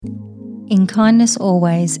In Kindness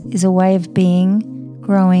Always is a way of being,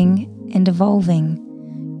 growing, and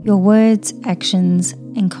evolving. Your words, actions,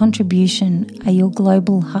 and contribution are your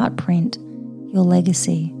global heartprint, your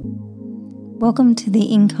legacy. Welcome to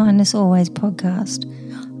the In Kindness Always podcast.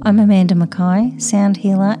 I'm Amanda Mackay, sound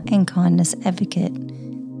healer and kindness advocate.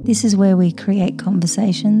 This is where we create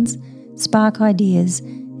conversations, spark ideas,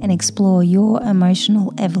 and explore your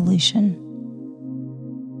emotional evolution.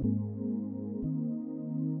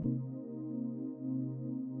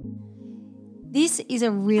 This is a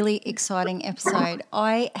really exciting episode.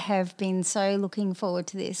 I have been so looking forward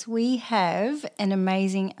to this. We have an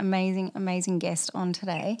amazing guest on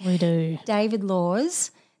today. We do. David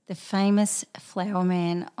Laws, the famous flower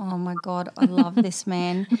man. Oh my God, I love this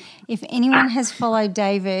man. If anyone has followed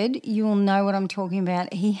David, you will know what I'm talking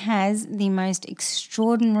about. He has the most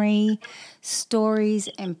extraordinary stories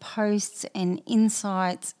and posts and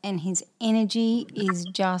insights, and his energy is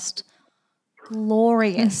just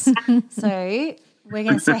glorious. So we're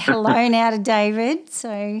going to say hello now to David.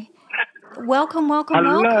 So welcome.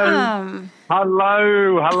 Hello. Hi,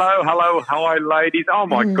 ladies. Oh,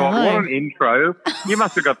 my God, what an intro. You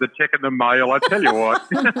must have got the check in the mail, I tell you what.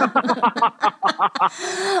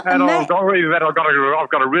 And I've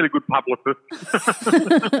got a really good publicist.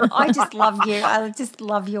 I just love you. I just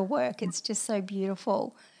love your work. It's just so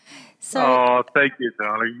beautiful. So, thank you,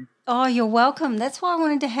 darling. Oh, you're welcome. That's why I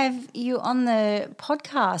wanted to have you on the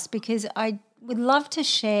podcast, because I would love to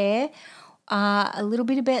share a little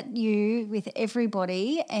bit about you with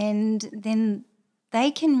everybody, and then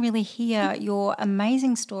they can really hear your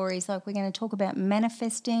amazing stories. Like, we're going to talk about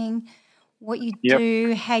manifesting, what you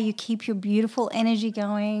do, how you keep your beautiful energy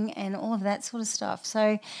going, and all of that sort of stuff.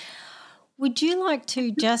 So would you like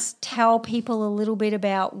to just tell people a little bit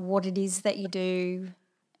about what it is that you do?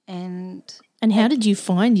 And how did you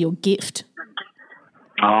find your gift?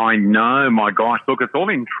 I know, my gosh. Look, it's all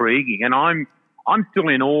intriguing, and I'm still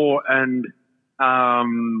in awe and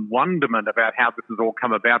wonderment about how this has all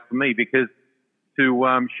come about for me, because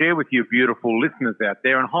to share with you beautiful listeners out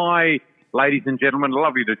there, and hi, ladies and gentlemen,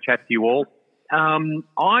 lovely to chat to you all.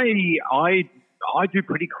 I do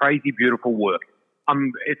pretty crazy, beautiful work.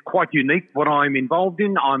 It's quite unique what I'm involved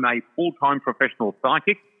in. I'm a full-time professional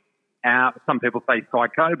psychic. Some people say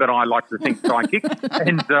psycho, but I like to think psychic.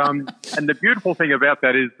 And the beautiful thing about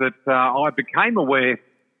that is that I became aware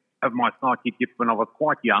of my psychic gift when I was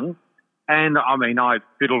quite young. And, I mean, I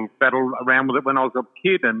battled around with it when I was a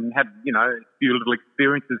kid and had, a few little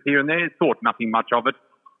experiences here and there, thought nothing much of it.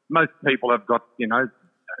 Most people have got,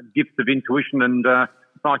 gifts of intuition and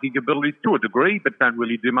psychic abilities to a degree, but don't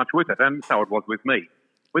really do much with it. And so it was with me.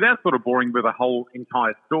 Without sort of boring with the whole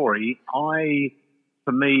entire story,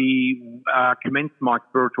 for me, commenced my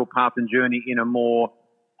spiritual path and journey in a more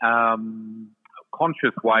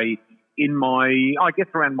conscious way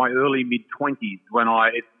around my early mid-20s, when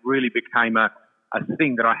it really became a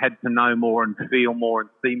thing that I had to know more and feel more and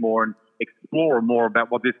see more and explore more about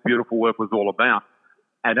what this beautiful work was all about.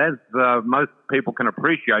 And as most people can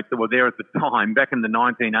appreciate that were there at the time, back in the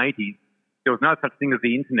 1980s, there was no such thing as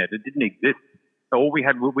the internet. It didn't exist. So we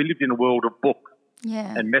lived in a world of books.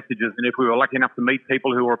 Yeah. And messages, and if we were lucky enough to meet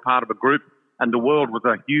people who were a part of a group, and the world was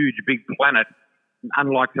a huge, big planet,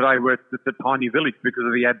 unlike today where it's just a tiny village because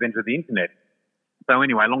of the advent of the internet. So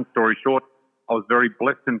anyway, long story short, I was very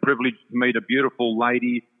blessed and privileged to meet a beautiful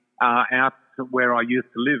lady out where I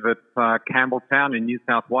used to live at Campbelltown in New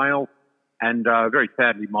South Wales, and very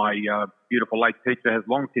sadly my beautiful late teacher has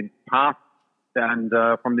long since passed and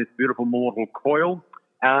from this beautiful mortal coil.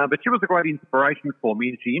 But she was a great inspiration for me,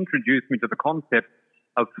 and she introduced me to the concept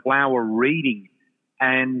of flower reading.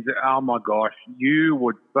 And, oh, my gosh, you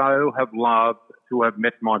would so have loved to have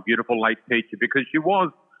met my beautiful late teacher, because she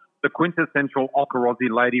was the quintessential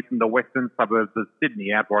Okarozi lady from the western suburbs of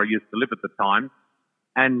Sydney, out where I used to live at the time.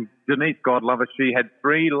 And Denise, God love her, she had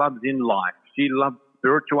three loves in life. She loved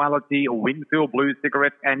spirituality, Winfield Blue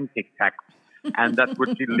cigarettes, and Tic Tacs. And that's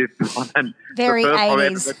what she lived on. And very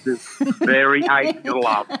 80s. Very 80s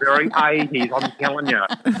love. Very 80s, I'm telling you.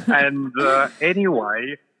 And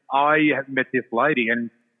anyway, I met this lady,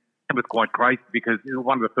 and it was quite crazy, because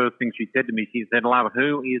one of the first things she said to me, she said, "Love,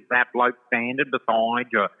 who is that bloke standing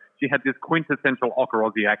beside you?" She had this quintessential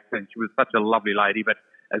Okarozi accent. She was such a lovely lady, but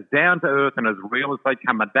as down to earth and as real as they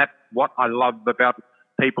come. And that's what I love about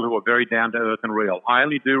people who are very down to earth and real. I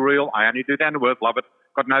only do real. I only do down to earth. Love it.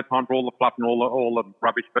 Got no time for all the fluff and all the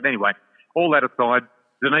rubbish. But anyway, all that aside,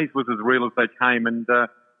 Denise was as real as they came, and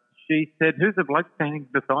she said, "Who's the bloke standing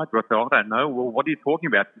beside you?" I said, "I don't know." "Well, what are you talking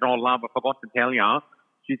about?" She said, "Oh, love, I forgot to tell you."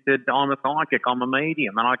 She said, "I'm a psychic, I'm a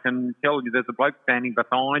medium, and I can tell you there's a bloke standing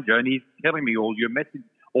beside you, and he's telling me all your messages,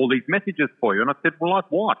 all these messages for you. And I said, well, like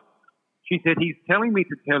what? She said, he's telling me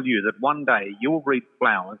to tell you that one day you'll read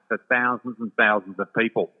flowers for thousands and thousands of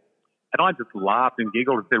people. And I just laughed and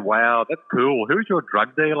giggled and said, wow, that's cool. Who's your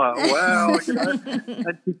drug dealer? Wow.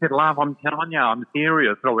 And she said, love, I'm telling you, I'm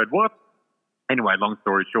serious. So I went, what? Anyway, long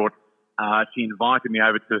story short, she invited me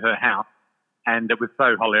over to her house. And it was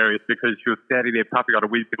so hilarious because she was standing there puffing on a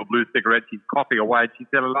Whizzical blue cigarette. She's coughing away. And she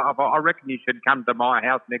said, love, I reckon you should come to my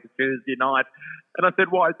house next Tuesday night. And I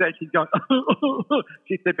said, why is that? She's going,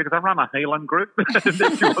 she said, because I run a healing group. And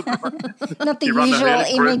then she was, not the usual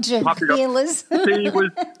image of healers. She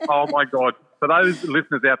was, oh my God. For those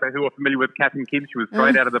listeners out there who are familiar with Kath and Kim, she was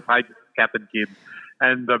straight out of the pages of Kath and Kim.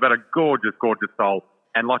 And but a gorgeous, gorgeous soul.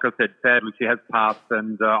 And like I said, sadly, she has passed.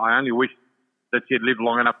 And I only wish that she had lived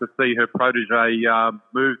long enough to see her protege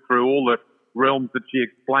move through all the realms that she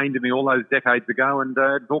explained to me all those decades ago, and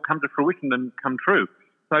it's all come to fruition and come true.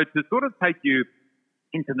 So to sort of take you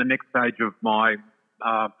into the next stage of my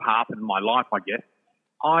path in my life, I guess,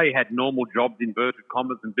 I had normal jobs, inverted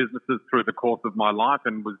commas, and businesses through the course of my life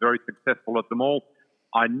and was very successful at them all.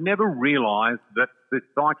 I never realised that the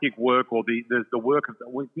psychic work or the work of,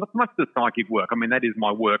 not so much the psychic work, I mean, that is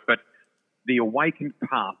my work, but the awakened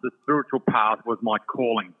path, the spiritual path was my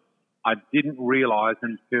calling. I didn't realise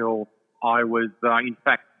until I was, in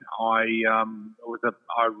fact, I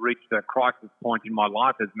reached a crisis point in my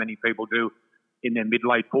life, as many people do in their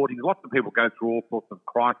mid-late 40s. Lots of people go through all sorts of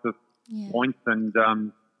crisis points and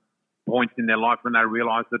points in their life when they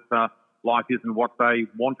realise that life isn't what they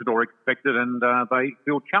wanted or expected, and they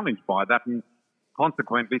feel challenged by that. And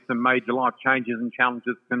consequently, some major life changes and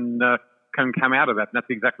challenges can come out of that, and that's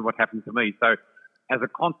exactly what happened to me. So as a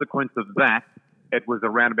consequence of that, it was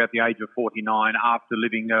around about the age of 49, after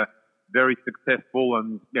living a very successful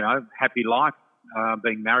and, happy life,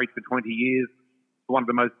 being married for 20 years, one of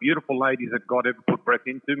the most beautiful ladies that God ever put breath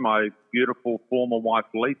into, my beautiful former wife,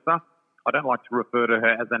 Lisa. I don't like to refer to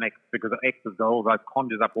her as an ex because ex is all those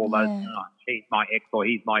conjures up all those, she's my ex or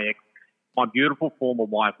he's my ex. My beautiful former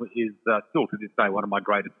wife is still to this day one of my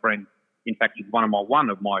greatest friends. In fact, she's one of my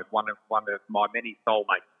many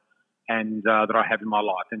soulmates, and that I have in my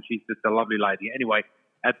life, and she's just a lovely lady. Anyway,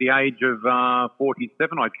 at the age of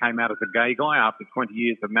 47, I came out as a gay guy after 20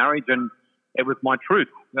 years of marriage, and it was my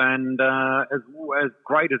truth. And as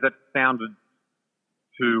great as it sounded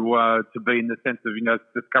to be in the sense of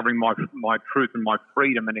discovering my truth and my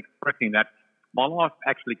freedom and expressing that, my life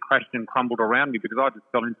actually crashed and crumbled around me because I just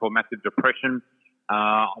fell into a massive depression.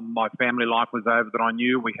 My family life was over that I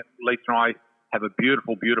knew. Lisa and I have a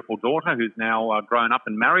beautiful, beautiful daughter who's now grown up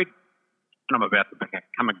and married. And I'm about to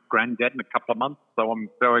become a granddad in a couple of months, so I'm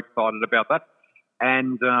very excited about that.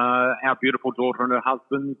 And our beautiful daughter and her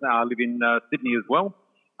husband live in Sydney as well.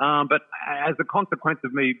 But as a consequence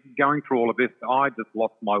of me going through all of this, I just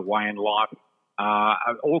lost my way in life.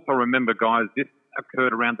 I also remember, guys, this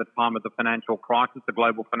occurred around the time of the financial crisis, the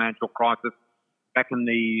global financial crisis. Back in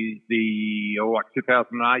the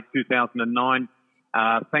 2008, 2009,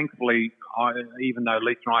 thankfully, even though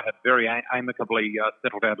Lisa and I had very amicably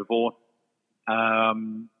settled our divorce,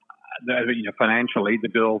 financially, the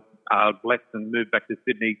girls left and moved back to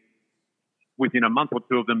Sydney. Within a month or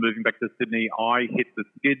two of them moving back to Sydney, I hit the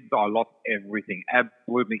skids. I lost everything,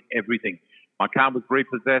 absolutely everything. My car was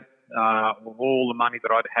repossessed. All the money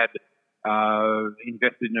that I'd had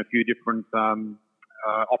invested in a few different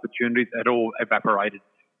opportunities had all evaporated,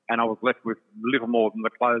 and I was left with little more than the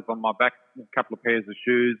clothes on my back, a couple of pairs of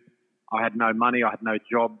shoes. I had no money, I had no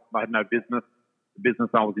job, I had no business. The business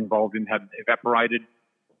I was involved in had evaporated,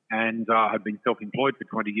 and I had been self-employed for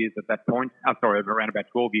 20 years at that point. Around about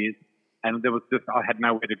 12 years, and I had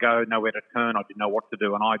nowhere to go, nowhere to turn. I didn't know what to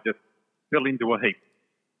do, and I just fell into a heap.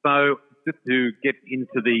 So just to get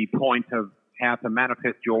into the point of how to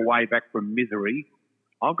manifest your way back from misery,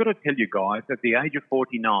 I've got to tell you guys, at the age of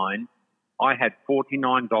 49, I had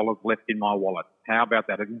 $49 left in my wallet. How about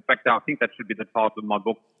that? In fact, I think that should be the title of my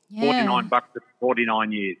book, $49 for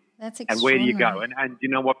 49 years. That's extraordinary. And where do you go? And you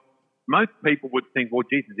know what? Most people would think, well,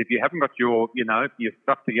 Jesus, if you haven't got your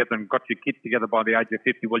stuff together and got your kids together by the age of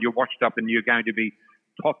 50, well, you're washed up and you're going to be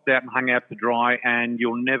tossed out and hung out to dry and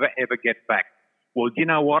you'll never, ever get back. Well, you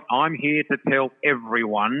know what? I'm here to tell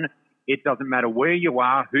everyone, it doesn't matter where you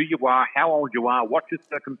are, who you are, how old you are, what your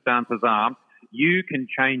circumstances are, you can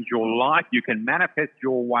change your life, you can manifest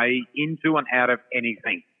your way into and out of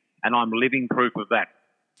anything. And I'm living proof of that.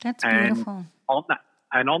 That's beautiful.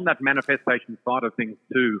 On that manifestation side of things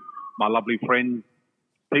too, my lovely friends,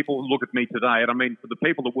 people look at me today, and I mean, for the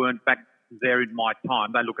people that weren't back there in my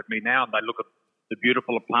time, they look at me now and they look at the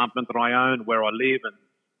beautiful apartment that I own, where I live, and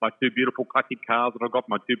my two beautiful classic cars that I've got,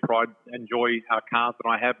 my two pride and joy cars that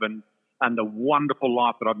I have, and the wonderful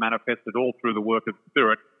life that I've manifested all through the work of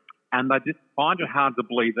Spirit. And I just find it hard to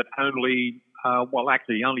believe that only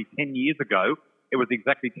 10 years ago, it was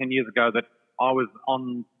exactly 10 years ago that I was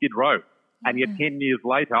on Skid Row. And yet 10 years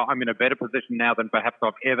later, I'm in a better position now than perhaps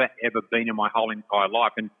I've ever been in my whole entire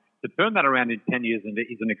life. And to turn that around in 10 years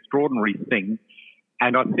is an extraordinary thing.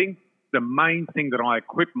 And I think the main thing that I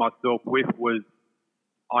equipped myself with was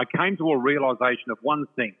I came to a realization of one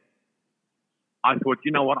thing. I thought,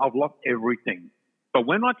 you know what, I've lost everything. But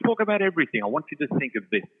when I talk about everything, I want you to think of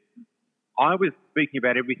this. I was speaking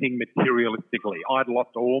about everything materialistically. I'd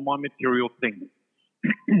lost all my material things.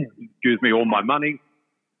 Excuse me, all my money,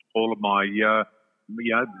 all of my,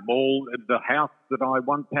 all the house that I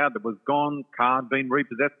once had that was gone, car been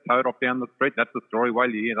repossessed, towed off down the street. That's the story. Well,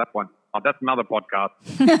 you hear that one. Oh, that's another podcast.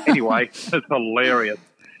 Anyway, it's hilarious.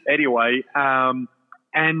 Anyway,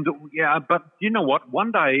 but you know what?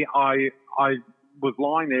 One day I was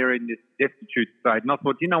lying there in this destitute state, and I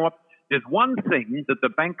thought, you know what? There's one thing that the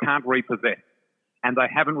bank can't repossess, and they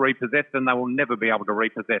haven't repossessed, and they will never be able to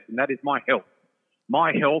repossess, and that is my health.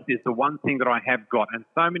 My health is the one thing that I have got, and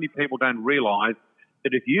so many people don't realise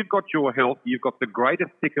that if you've got your health, you've got the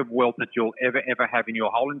greatest stick of wealth that you'll ever have in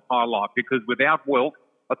your whole entire life, because without health,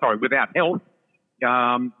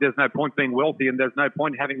 there's no point being wealthy, and there's no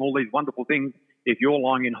point having all these wonderful things if you're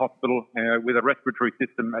lying in hospital with a respiratory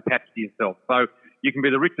system attached to yourself. So you can be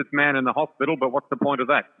the richest man in the hospital, but what's the point of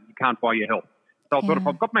that? You can't buy your health. So I thought if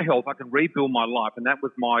I've got my health, I can rebuild my life, and that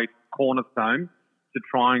was my cornerstone to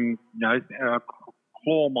try and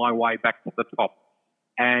claw my way back to the top.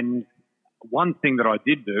 And one thing that I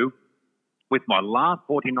did do with my last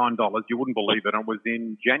 $49, you wouldn't believe it, and it was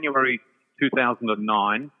in January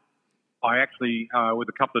 2009. I actually, with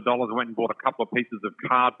a couple of dollars, I went and bought a couple of pieces of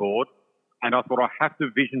cardboard, and I thought I have to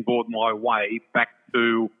vision board my way back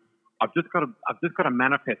to. I've just got to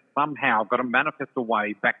manifest somehow. I've got to manifest a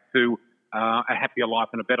way back to a happier life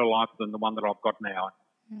and a better life than the one that I've got now.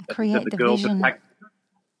 Create the vision.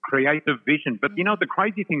 Create the vision. But you know, the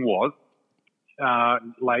crazy thing was,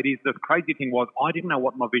 ladies, the crazy thing was I didn't know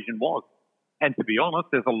what my vision was. And to be honest,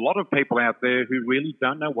 there's a lot of people out there who really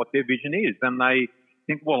don't know what their vision is, and they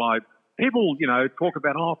think, people, talk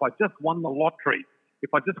about, if I just won the lottery,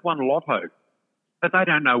 if I just won lotto. But they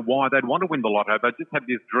don't know why they'd want to win the lotto. They just have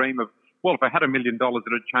this dream of, if I had $1 million, it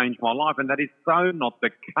would change my life. And that is so not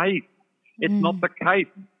the case. It's not the case.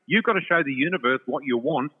 You've got to show the universe what you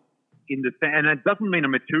want. And it doesn't mean a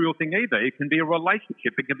material thing either. It can be a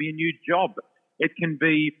relationship. It can be a new job. It can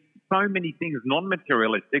be so many things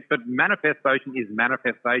non-materialistic, but manifestation is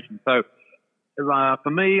manifestation. So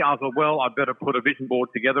for me, I thought, I better put a vision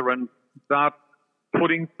board together and start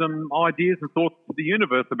putting some ideas and thoughts to the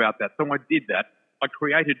universe about that. So I did that. I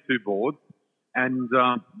created 2 boards and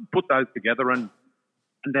put those together. And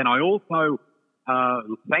then I also,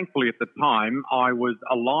 thankfully at the time, I was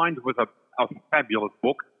aligned with a fabulous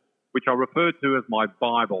book, which I refer to as my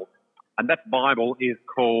Bible. And that Bible is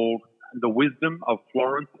called The Wisdom of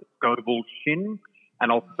Florence Scovel Shinn.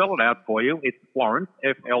 And I'll spell it out for you. It's Florence,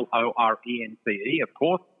 Florence, of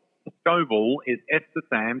course. Scovel is S for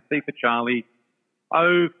Sam, C for Charlie,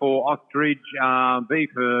 O for Ostrich, V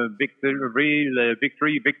for Victor,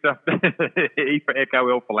 Victory, Victor, E for Echo,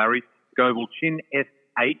 L for Larry, Scovel Shinn,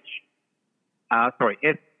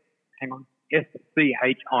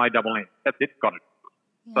 S-C-H-I-N-N. That's it, got it.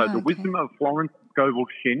 So The Wisdom of Florence Scovel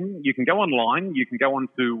Shinn. You can go online. You can go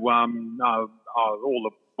onto all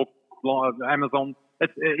the books, Amazon.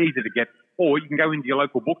 It's easy to get. Or you can go into your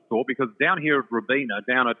local bookstore, because down here at Robina,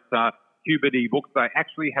 down at QBD Books, they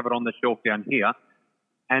actually have it on the shelf down here.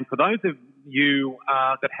 And for those of you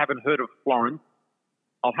that haven't heard of Florence,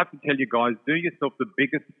 I'll have to tell you guys, do yourself the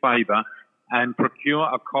biggest favour and procure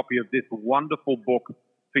a copy of this wonderful book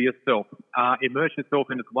for yourself. Immerse yourself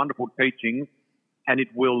in its wonderful teachings, and it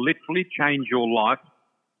will literally change your life.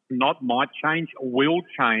 Not might change, will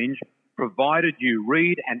change, provided you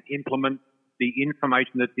read and implement the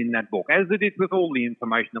information that's in that book, as it is with all the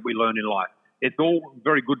information that we learn in life. It's all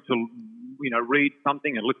very good to, read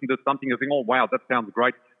something and listen to something and think, oh, wow, that sounds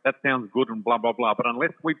great, that sounds good, and blah, blah, blah. But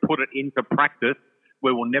unless we put it into practice,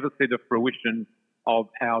 we will never see the fruition of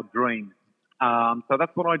our dreams. So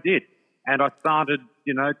that's what I did. And I started,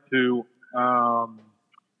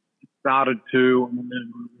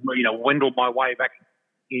 wendle my way back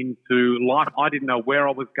into life. I didn't know where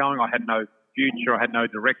I was going. I had no future. I had no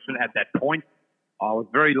direction at that point. I was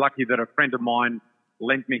very lucky that a friend of mine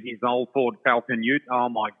lent me his old Ford Falcon Ute. Oh,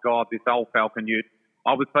 my God, this old Falcon Ute.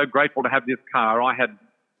 I was so grateful to have this car. I had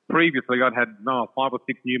previously I'd had 5 or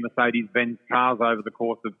 6 new Mercedes-Benz cars over the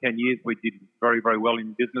course of 10 years. We did very, very well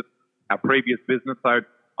in business, our previous business. So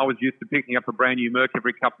I was used to picking up a brand new Merc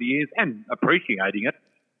every couple of years and appreciating it.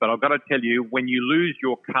 But I've got to tell you, when you lose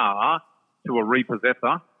your car to a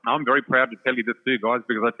repossessor, I'm very proud to tell you this too, guys,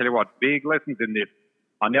 because I tell you what, big lessons in this.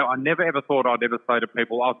 I never ever thought I'd ever say to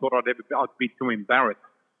people, I'd be too embarrassed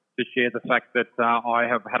to share the fact that I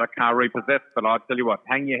have had a car repossessed. But I tell you what,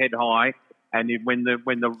 hang your head high. And when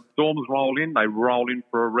the storms roll in, they roll in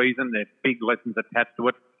for a reason. There's big lessons attached to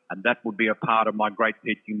it. And that would be a part of my great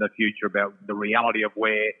teaching in the future about the reality of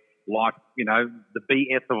where life, the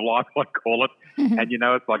BS of life, I call it. And,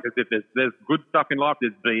 it's like as if there's good stuff in life,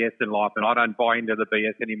 there's BS in life. And I don't buy into the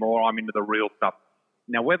BS anymore. I'm into the real stuff.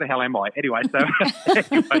 Now, where the hell am I? Anyway, so I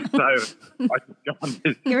just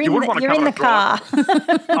you're in the car.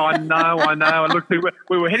 I know. And look,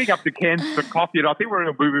 we were heading up to Cairns for coffee, and I think we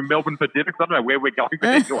were in Melbourne for dinner, because I don't know where we're going. But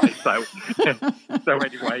anyway, so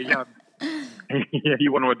anyway,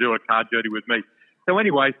 you want to do a car journey with me. So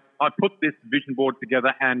anyway, I put this vision board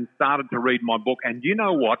together and started to read my book. And you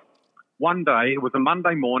know what? One day, it was a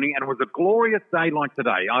Monday morning, and it was a glorious day like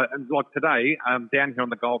today. Down here on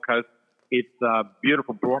the Gold Coast, it's a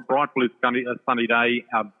beautiful, bright blue sunny day,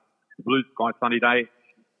 blue sky sunny day,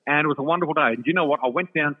 and it was a wonderful day. And you know what? I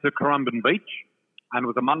went down to Currumbin Beach, and it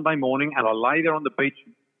was a Monday morning, and I lay there on the beach,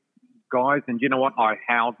 guys, and you know what? I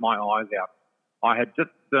howled my eyes out. I had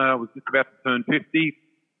was just about to turn 50,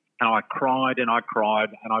 and I cried, and I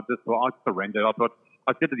surrendered.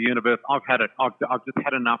 I said to the universe, I've had it. I've just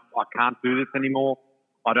had enough. I can't do this anymore.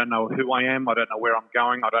 I don't know who I am. I don't know where I'm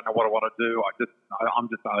going. I don't know what I want to do. I'm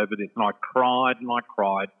just over this. And I cried and I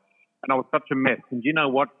cried, and I was such a mess. And you know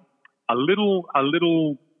what? A little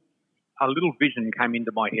vision came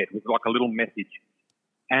into my head. It was like a little message,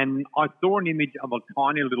 and I saw an image of a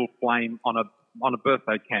tiny little flame on a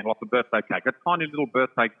birthday candle, off a birthday cake, a tiny little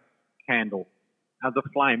birthday candle, the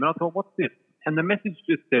flame. And I thought, what's this? And the message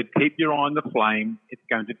just said, keep your eye on the flame. It's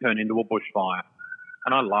going to turn into a bushfire.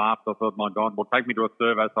 And I laughed. I thought, my God, well, take me to a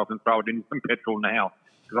servo so I can throw it in some petrol now,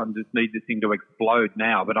 because I just need this thing to explode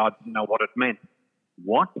now. But I didn't know what it meant.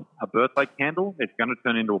 What? A birthday candle? It's going to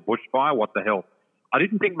turn into a bushfire? What the hell? I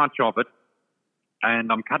didn't think much of it.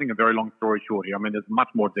 And I'm cutting a very long story short here. I mean, there's much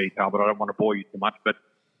more detail, but I don't want to bore you too much. But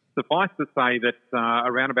suffice to say that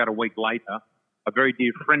around about a week later, a very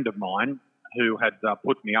dear friend of mine who had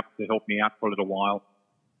put me up to help me out for a little while,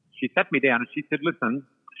 she sat me down and she said, listen,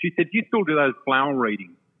 she said, do you still do those flower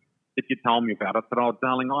readings that you told me about? I said, oh,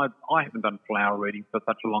 darling, I haven't done flower readings for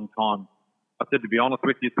such a long time. I said, to be honest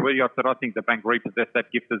with you, sweetie, I said, I think the bank repossessed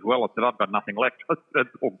that gift as well. I said, I've got nothing left. I said,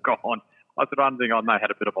 it's all gone. I said, I don't think I know. Had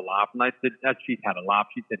a bit of a laugh. And they said, as she had a laugh,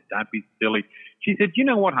 she said, don't be silly. She said, you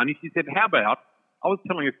know what, honey? She said, how about, I was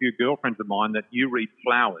telling a few girlfriends of mine that you read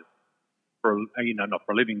flowers for, not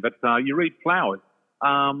for a living, but you read flowers.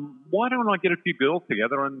 Why don't I get a few girls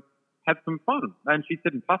together and have some fun? And she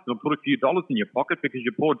said, and plus it'll put a few dollars in your pocket because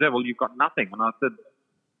you poor devil, you've got nothing. And I said,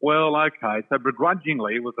 well, okay. So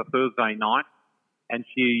begrudgingly, it was a Thursday night, and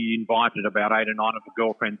she invited about 8 or 9 of her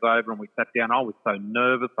girlfriends over, and we sat down. I was so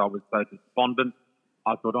nervous. I was so despondent.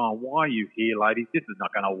 I thought, oh, why are you here, ladies? This is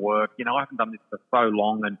not going to work. I haven't done this for so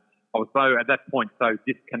long, and I was so, at that point, so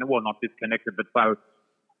disconnected, well, not disconnected, but so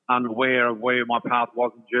unaware of where my path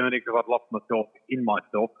was in journey because I'd lost myself in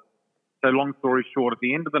myself. So long story short, at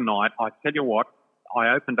the end of the night, I tell you what,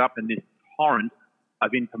 I opened up and this torrent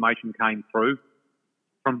of information came through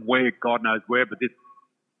from where, God knows where, but this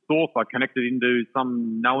source I connected into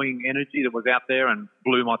some knowing energy that was out there and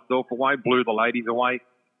blew myself away, blew the ladies away.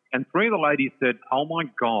 And 3 of the ladies said, oh my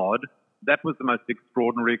God, that was the most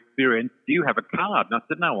extraordinary experience. Do you have a card? And I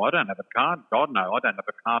said, no, I don't have a card. God, no, I don't have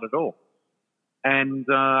a card at all. And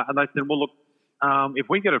they said, well, look, if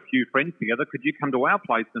we get a few friends together, could you come to our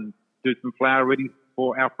place and do some flower readings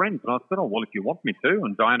for our friends? And I said, oh, well, if you want me to.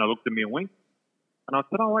 And Diana looked at me and winked. And I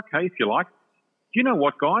said, oh, okay, if you like. Do you know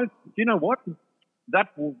what, guys? Do you know what? That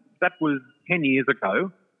was 10 years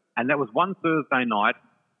ago, and that was one Thursday night.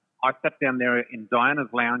 I sat down there in Diana's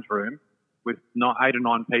lounge room with 8 or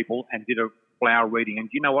 9 people and did a flower reading. And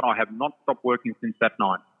do you know what? I have not stopped working since that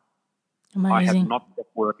night. Amazing. I have not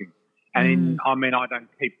stopped working. And I don't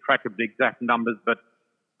keep track of the exact numbers, but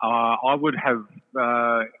I would have,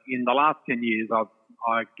 in the last 10 years,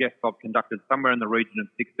 I guess I've conducted somewhere in the region of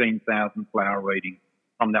 16,000 flower readings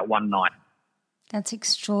from that one night. That's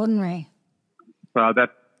extraordinary. So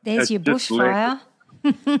there's your bushfire.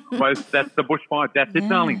 Well, that's the bushfire. That's it,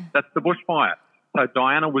 darling. That's the bushfire. So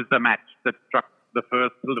Diana was the match that struck the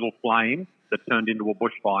first little flame that turned into a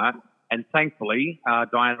bushfire. And thankfully,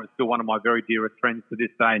 Diana is still one of my very dearest friends to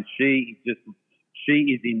this day. And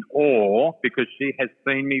she is in awe because she has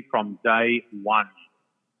seen me from day one.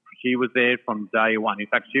 She was there from day one. In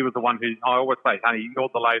fact, she was the one who, I always say, honey, you're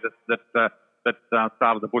the latest that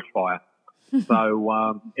started the bushfire.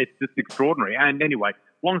 So it's just extraordinary. And anyway,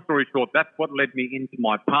 long story short, that's what led me into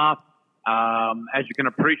my path. As you can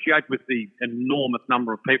appreciate, with the enormous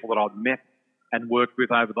number of people that I've met and worked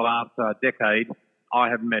with over the last decade, I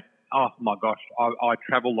have met, oh my gosh, I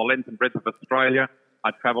travel the length and breadth of Australia.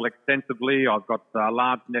 I travel extensively. I've got a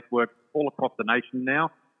large network all across the nation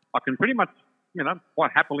now. I can pretty much,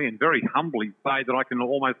 quite happily and very humbly say that I can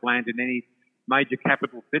almost land in any major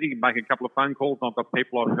capital city, make a couple of phone calls, and I've got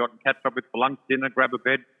people who I can catch up with for lunch, dinner, grab a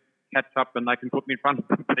bed, catch up, and they can put me in front of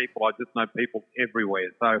some people. I just know people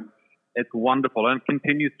everywhere. So it's wonderful and it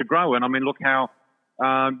continues to grow. And I mean, look how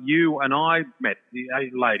you and I met,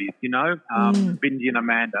 ladies, Bindi and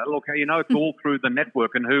Amanda. Look, it's all through the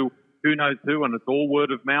network and who knows who, and it's all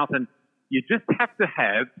word of mouth. And you just have to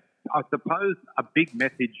have, I suppose, a big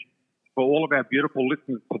message for all of our beautiful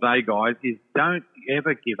listeners today, guys, is don't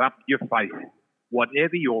ever give up your faith.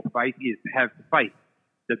 Whatever your faith is, have faith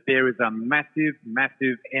that there is a massive,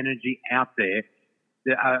 massive energy out there,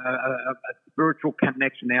 a spiritual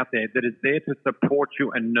connection out there that is there to support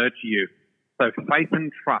you and nurture you. So faith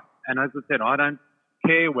and trust. And as I said, I don't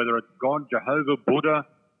care whether it's God, Jehovah, Buddha,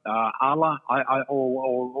 Allah,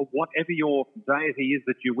 or whatever your deity is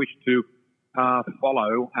that you wish to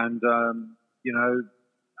follow and,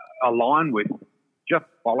 align with. Just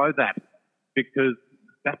follow that, because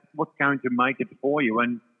that's what's going to make it for you.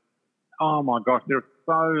 And oh my gosh, there's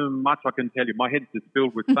so much I can tell you. My head's just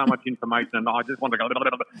filled with so much information, and I just want to go.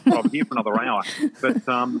 I'm here for another hour. But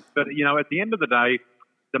at the end of the day,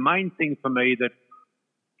 the main thing for me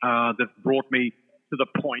that's brought me to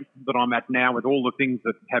the point that I'm at now, with all the things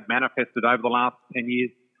that have manifested over the last 10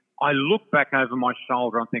 years, I look back over my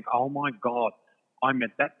shoulder and think, oh my God, I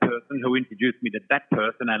met that person who introduced me to that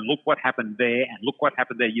person, and look what happened there, and look what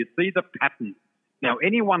happened there. You see the pattern. Now,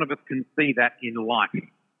 any one of us can see that in life.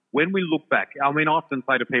 When we look back, I often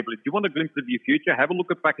say to people, if you want a glimpse of your future, have a look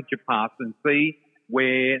back at your past and see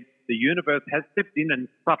where the universe has stepped in and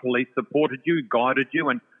subtly supported you, guided you,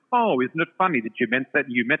 and isn't it funny that you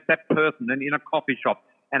met that person in a coffee shop,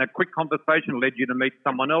 and a quick conversation led you to meet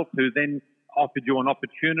someone else who then offered you an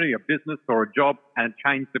opportunity, a business or a job, and it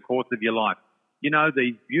changed the course of your life.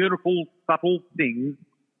 These beautiful, subtle things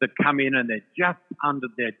that come in, and they're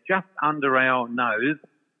just under our nose,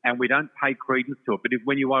 and we don't pay credence to it. But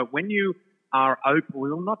when you are open,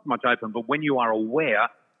 well, not so much open, but when you are aware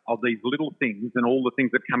of these little things and all the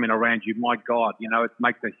things that come in around you, my God, it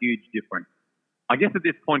makes a huge difference. I guess at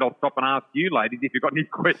this point I'll stop and ask you, ladies, if you've got any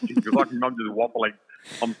questions, because I'm just waffling.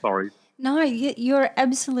 I'm sorry. No, you're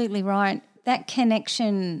absolutely right. That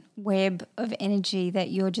connection web of energy that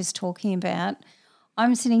you're just talking about,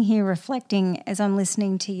 I'm sitting here reflecting as I'm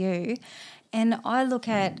listening to you, and I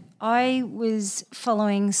was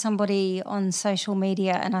following somebody on social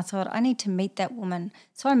media, and I thought, I need to meet that woman.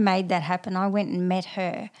 So I made that happen. I went and met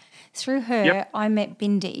her. Through her, I met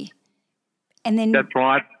Bindi. And then that's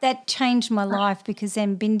right. That changed my life, because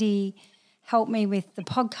then Bindi helped me with the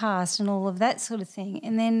podcast and all of that sort of thing.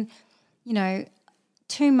 And then,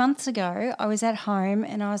 2 months ago, I was at home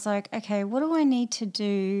and I was like, okay, what do I need to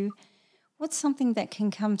do? What's something that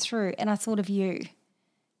can come through? And I thought of you,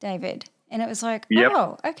 David. And it was like,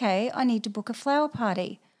 oh, okay, I need to book a flower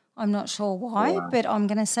party. I'm not sure why, but I'm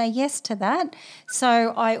going to say yes to that.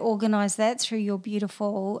 So I organised that through your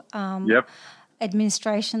beautiful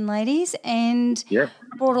administration ladies, and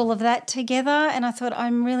brought all of that together. And I thought,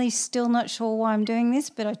 I'm really still not sure why I'm doing this,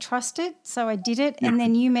 but I trust it. So I did it. And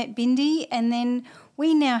then you met Bindi, and then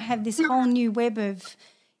we now have this whole new web of,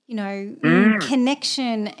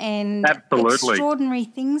 connection and extraordinary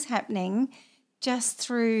things happening just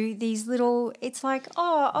through these little, it's like,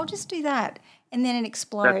 I'll just do that. And then it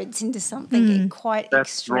explodes into something quite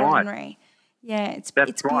extraordinary. Right. Yeah, it's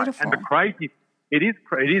beautiful. And the crazy, it is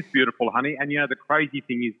beautiful, honey. And, the crazy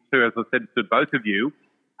thing is too, as I said to both of you,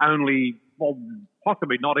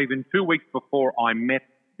 possibly not even 2 weeks before I met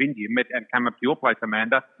Bindi and came up to your place,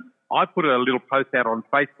 Amanda, I put a little post out on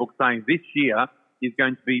Facebook saying this year is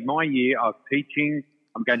going to be my year of teaching.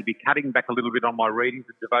 I'm going to be cutting back a little bit on my readings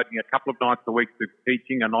and devoting a couple of nights a week to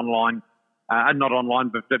teaching and online, not online,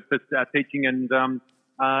 but teaching and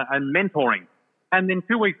mentoring. And then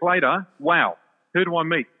 2 weeks later, wow, who do I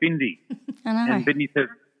meet? Bindi. And Bindi says,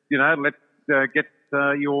 let's get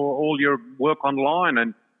all your work online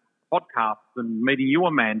and podcasts, and meeting you,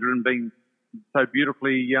 Amanda, and being so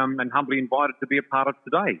beautifully and humbly invited to be a part of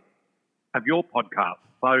today of your podcast.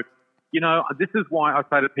 So, this is why I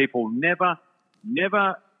say to people, never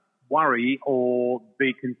worry or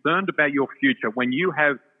be concerned about your future when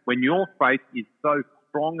your faith is so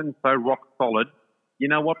strong and so rock solid. You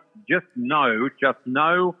know what? Just know.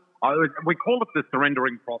 We call it the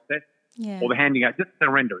surrendering process or the handing out. Just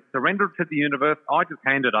surrender. Surrender to the universe. I just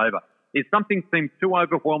hand it over. If something seems too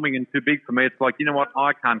overwhelming and too big for me, it's like, you know what?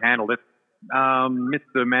 I can't handle this.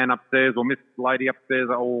 Mr. Man upstairs or Miss Lady upstairs,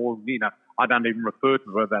 or, you know, I don't even refer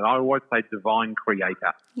to her that. I always say divine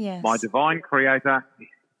creator. Yes. My divine creator,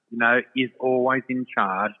 you know, is always in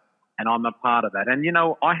charge, and I'm a part of that. And, you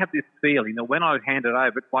know, I have this feeling that when I hand it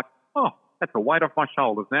over, it's like, oh, that's a weight off my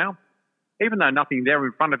shoulders now. Even though nothing there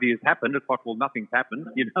in front of you has happened, it's like, well, nothing's happened.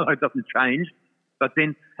 You know, it doesn't change. But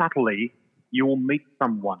then subtly, you will meet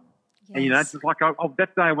someone. Yes. And, you know, it's just like,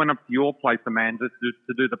 that day I went up to your place, Amanda,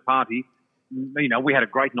 to do the party. You know, we had a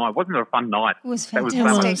great night. Wasn't it a fun night? It was That was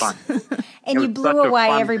fantastic. so much fun. And It you was blew such a away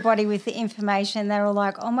fun- everybody with the information. They were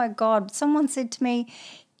like, oh, my God. Someone said to me,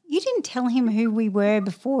 you didn't tell him who we were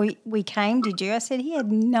before we came, did you? I said, he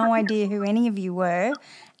had no idea who any of you were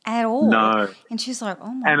at all. No. And she's like,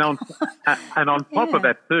 oh, my God. And on top of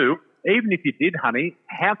that too, even if you did, honey,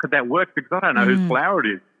 how could that work? Because I don't know whose flower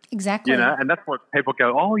it is. Exactly. You know, and that's what people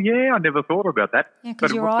go, oh, yeah, I never thought about that. Yeah,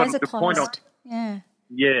 because your eyes are closed.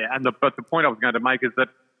 But the point I was going to make is that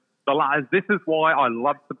this is why I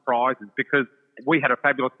love surprises, because we had a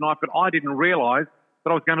fabulous night, but I didn't realise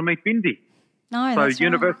that I was going to meet Bindi. No, So that's the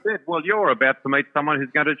universe said, well, you're about to meet someone who's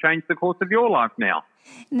going to change the course of your life now.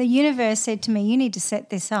 And the universe said to me, you need to set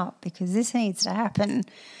this up because this needs to happen.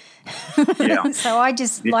 Yeah. So I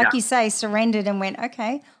just, like you say, surrendered and went,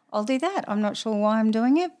 okay, I'll do that. I'm not sure why I'm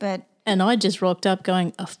doing it, but... And I just rocked up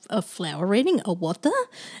going, a flower reading? A what the?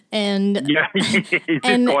 And Yeah, is this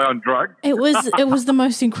guy on drugs? it was the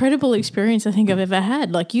most incredible experience I think I've ever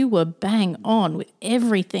had. Like, you were bang on with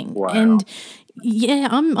everything. Wow. And yeah,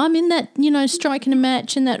 I'm in that, you know, striking a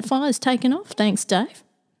match and that fire's taken off. Thanks, Dave.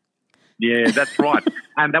 Yeah, that's right.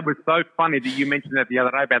 And that was so funny that you mentioned that the other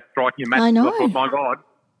day about striking a match. I know. I thought, my God,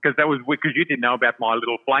 because you didn't know about my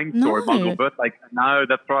little flame story, my No. little birthday. No,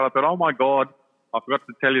 that's right. I thought, oh, my God, I forgot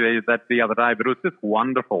to tell you that the other day, but it was just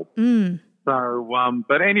wonderful. So,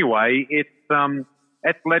 but anyway, it's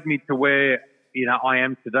led me to where, you know, I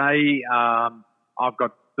am today. I've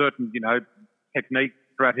got certain, you know, techniques,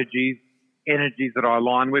 strategies, energies that I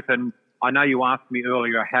align with. And I know you asked me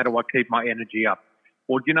earlier, how do I keep my energy up?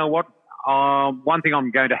 Well, do you know what? One thing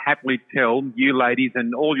I'm going to happily tell you ladies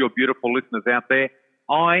and all your beautiful listeners out there,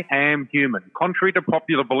 I am human. Contrary to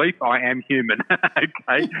popular belief, I am human.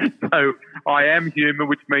 Okay? So I am human,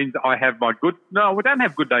 which means I have my we don't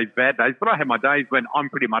have good days, bad days, but I have my days when I'm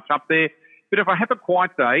pretty much up there. But if I have a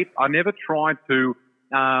quiet day, I never try to,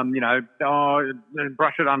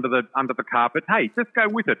 brush it under the carpet. Hey, just go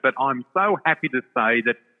with it. But I'm so happy to say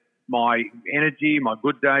that my energy, my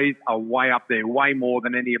good days are way up there, way more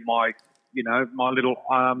than any of my, you know, my little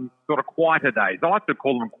sort of quieter days. I like to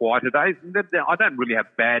call them quieter days. I don't really have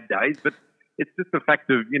bad days, but it's just the fact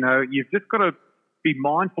of, you know, you've just got to be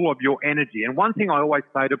mindful of your energy. And one thing I always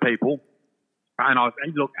say to people, and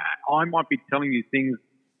look, I might be telling you things,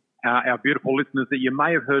 our beautiful listeners, that you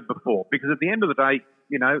may have heard before, because at the end of the day,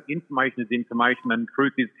 you know, information is information and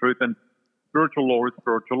truth is truth and spiritual law is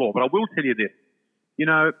spiritual law. But I will tell you this, you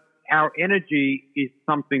know, our energy is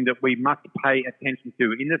something that we must pay attention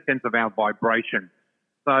to in the sense of our vibration.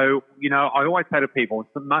 So, you know, I always say to people,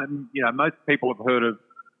 you know, most people have heard of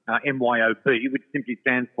MYOB, which simply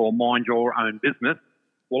stands for Mind Your Own Business.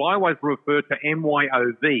 Well, I always refer to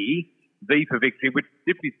MYOV, V for victory, which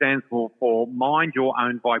simply stands for Mind Your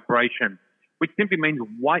Own Vibration, which simply means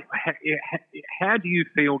how do you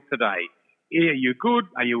feel today? Are you good?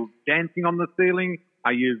 Are you dancing on the ceiling?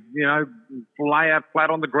 Are you, you know, lay out flat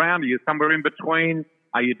on the ground? Are you somewhere in between?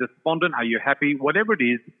 Are you despondent? Are you happy? Whatever it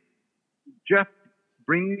is, just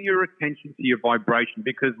bring your attention to your vibration,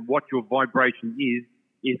 because what your vibration is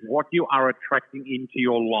what you are attracting into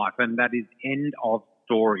your life. And that is end of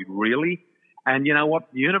story, really. And you know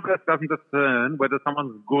what? The universe doesn't discern whether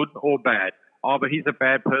someone's good or bad. Oh, but he's a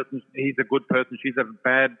bad person. He's a good person. She's a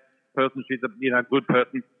bad person. She's a, you know, good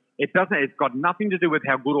person. It doesn't. It's got nothing to do with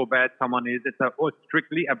how good or bad someone is. It's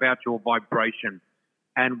strictly about your vibration.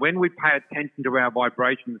 And when we pay attention to our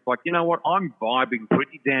vibration, it's like, you know what? I'm vibing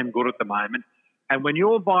pretty damn good at the moment. And when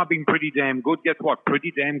you're vibing pretty damn good, guess what?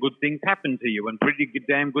 Pretty damn good things happen to you, and pretty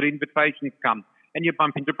damn good invitations come, and you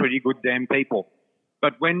bump into pretty good damn people.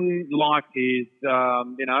 But when life is,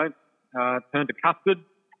 turned to custard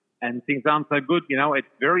and things aren't so good, you know, it's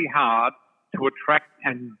very hard to attract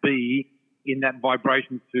and be in that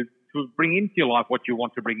vibration to bring into your life what you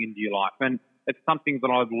want to bring into your life. And it's something that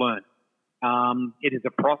I've learned. It is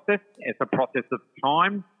a process. It's a process of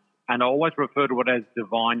time. and I always refer to it as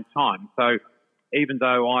divine time. So even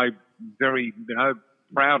though I very,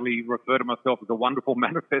 proudly refer to myself as a wonderful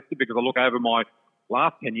manifester because I look over my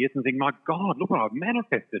last 10 years and think, my God, look what I've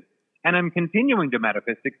manifested. And I'm continuing to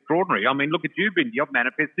manifest extraordinary. I mean, look at you, Bindi. I've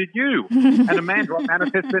manifested you. And Amanda, I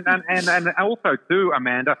manifested, and also too,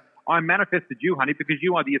 Amanda, I manifested you, honey, because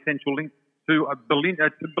you are the essential link to Belinda,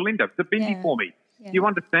 to Bindi for me. Yeah. You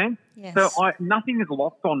understand? Yes. So nothing is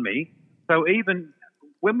lost on me. So even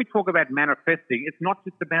when we talk about manifesting, it's not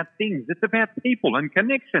just about things. It's about people and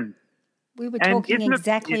connections. We were talking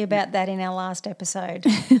exactly about that in our last episode.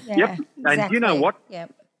 Yeah, yep. Exactly. And you know what?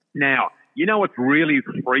 Yep. Now, you know what's really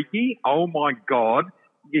freaky? Oh, my God.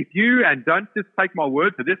 And don't just take my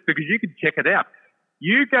word for this because you can check it out.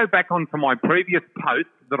 You go back onto my previous post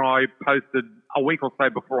that I posted a week or so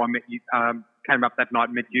before I met you, came up that night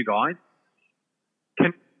and met you guys.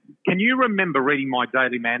 Can you remember reading my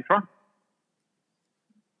daily mantra?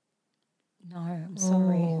 No, I'm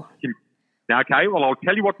sorry. Okay, well, I'll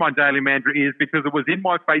tell you what my daily mantra is because it was in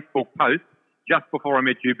my Facebook post just before I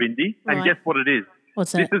met you, Bindi. Right. And guess what it is?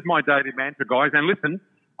 What's that? This is my daily mantra, guys. And listen,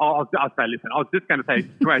 I'll say listen. I was just going to say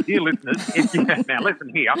to our dear listeners, now listen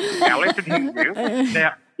here. Now listen here.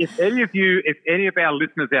 Now, if any of our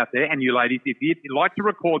listeners out there and you ladies, if you'd like to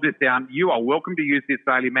record this down, you are welcome to use this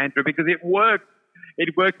daily mantra because it works.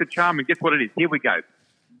 It works a charm. And guess what it is? Here we go.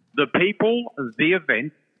 The people, the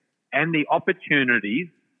events, and the opportunities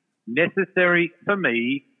necessary for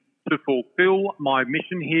me to fulfill my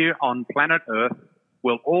mission here on planet Earth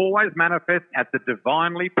will always manifest at the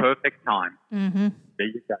divinely perfect time. Mm-hmm. There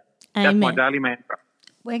you go. Amen. That's my daily mantra.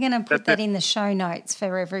 We're going to put that in the show notes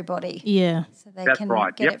for everybody. Yeah. So they can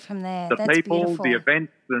get it from there. The people, the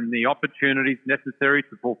events, and the opportunities necessary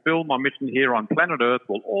to fulfill my mission here on planet Earth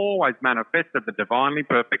will always manifest at the divinely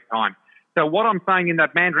perfect time. So what I'm saying in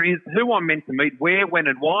that mantra is who I'm meant to meet, where, when,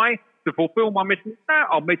 and why to fulfill my mission. No,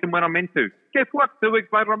 I'll meet them when I'm meant to. Guess what? 2 weeks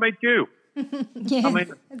later, I meet you. Yeah, I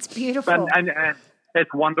mean, it's beautiful. And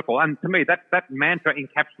it's wonderful. And to me, that mantra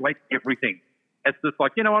encapsulates everything. It's just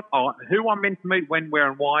like, you know what? Who I'm meant to meet, when, where,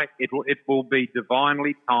 and why, it will be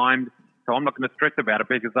divinely timed. So I'm not going to stress about it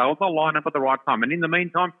because they'll line up at the right time. And in the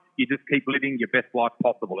meantime, you just keep living your best life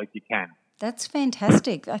possible if you can. That's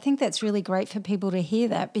fantastic. I think that's really great for people to hear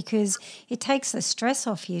that because it takes the stress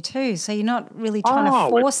off you too. So you're not really trying to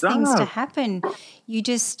force things to happen. You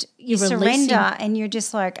surrender and you're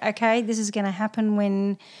just like, okay, this is going to happen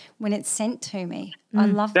when it's sent to me. I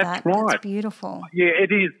love that. Right. That's beautiful. Yeah,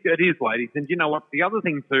 it is. It is, ladies. And you know what? The other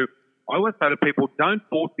thing too, I always say to people, don't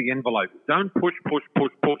force the envelope. Don't push.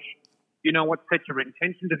 You know what? Set your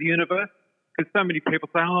intention to the universe. Because so many people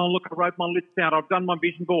say, oh, look, I wrote my list out. I've done my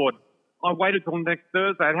vision board. I waited till next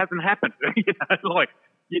Thursday. It hasn't happened. It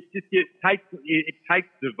takes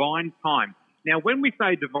divine time. Now, when we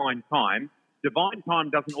say divine time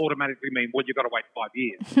doesn't automatically mean, well, you've got to wait 5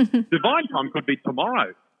 years. Divine time could be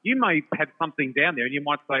tomorrow. You may have something down there and you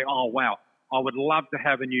might say, oh, wow, I would love to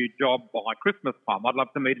have a new job by Christmas time. I'd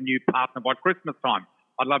love to meet a new partner by Christmas time.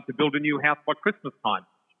 I'd love to build a new house by Christmas time.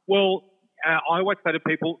 Well, I always say to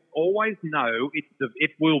people, always know it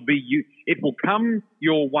will come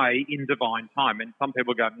your way in divine time. And some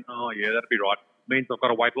people go, oh, yeah, that'll be right. Means I've got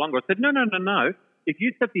to wait longer. I said, no. If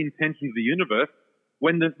you set the intention of the universe,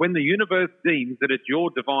 when the universe deems that it's your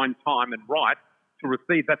divine time and right to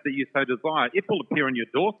receive that you so desire, it will appear on your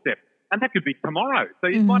doorstep. And that could be tomorrow. So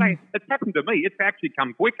it's happened to me. It's actually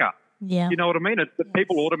come quicker. Yeah. You know what I mean? It's that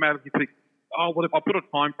people automatically think, oh, well, if I put a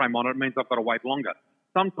time frame on it, it means I've got to wait longer.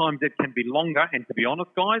 Sometimes it can be longer, and to be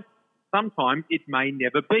honest, guys, sometimes it may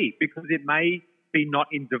never be because it may be not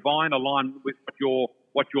in divine alignment with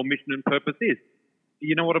what your mission and purpose is.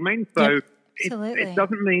 You know what I mean? So it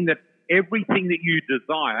doesn't mean that everything that you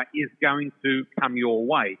desire is going to come your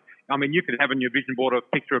way. I mean, you could have on your vision board a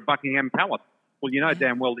picture of Buckingham Palace. Well, you know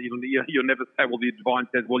damn well you'll never say, well, the divine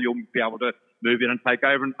says, well, you'll be able to move in and take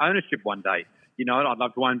over an ownership one day. You know, I'd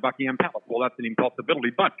love to own Buckingham Palace. Well, that's an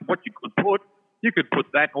impossibility. But what you could put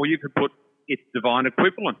that, or you could put its divine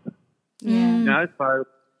equivalent. Yeah. You know, so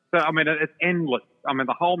I mean, it's endless. I mean,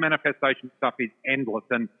 the whole manifestation stuff is endless,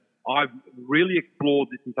 and I've really explored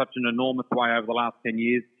this in such an enormous way over the last 10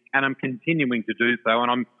 years, and I'm continuing to do so, and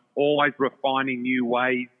I'm always refining new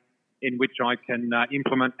ways in which I can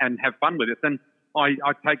implement and have fun with it. And I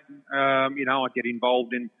take, I get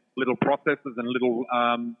involved in little processes and little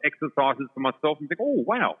exercises for myself and think, oh,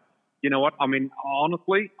 wow. You know what? I mean,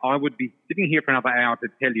 honestly, I would be sitting here for another hour to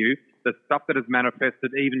tell you the stuff that has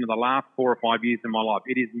manifested even in the last 4 or 5 years in my life.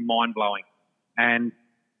 It is mind-blowing. And,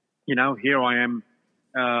 you know, here I am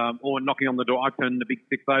knocking on the door. I turned the big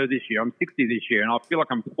 60 this year. I'm 60 this year, and I feel like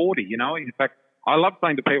I'm 40, you know. In fact, I love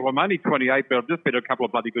saying to people, I'm only 28, but I've just been to a couple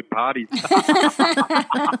of bloody good parties. I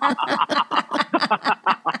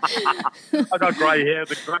got grey hair.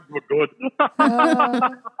 The drugs were good.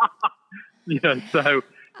 So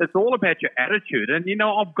it's all about your attitude. And,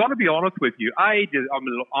 I've got to be honest with you.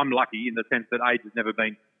 I'm lucky in the sense that age has never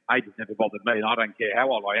bothered me. And I don't care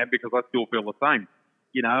how old I am because I still feel the same.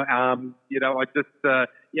 It's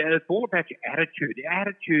all about your attitude. Your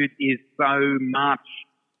attitude is so much,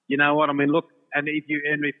 you know what I mean? Look, and if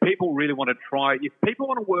people really want to if people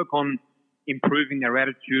want to work on improving their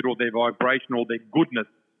attitude or their vibration or their goodness,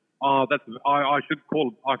 I should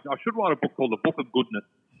write a book called The Book of Goodness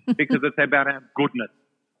because it's about our goodness.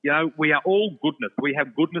 We are all goodness. We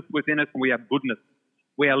have goodness within us and we have goodness.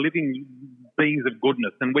 We are living beings of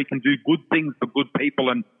goodness and we can do good things for good people.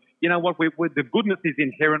 And you know what? The goodness is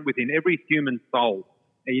inherent within every human soul.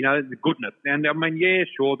 The goodness. And I mean, yeah,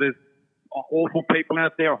 sure, there's awful people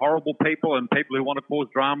out there, horrible people and people who want to cause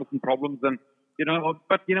dramas and problems. And,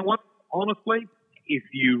 but you know what? Honestly, if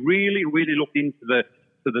you really, really look into the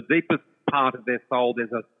deepest part of their soul,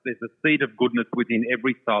 there's a seed of goodness within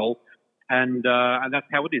every soul. And that's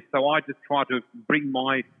how it is. So I just try to bring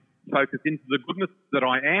my focus into the goodness that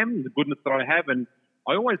I am, the goodness that I have, and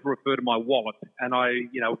I always refer to my wallet. And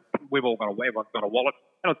everyone's got a wallet,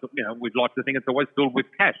 and we'd like to think it's always filled with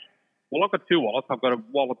cash. Well, I've got two wallets. I've got a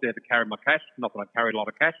wallet there to carry my cash. Not that I carry a lot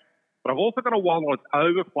of cash, but I've also got a wallet that's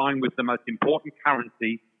overflowing with the most important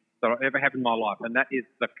currency that I ever have in my life, and that is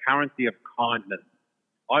the currency of kindness.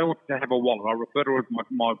 I want to have a wallet. I refer to it as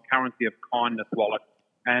my currency of kindness wallet.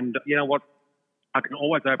 And you know what? I can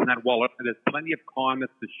always open that wallet, and there's plenty of kindness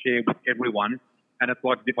to share with everyone. And it's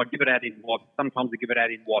like if I give it out in watts, sometimes I give it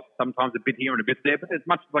out in watts, sometimes a bit here and a bit there, but as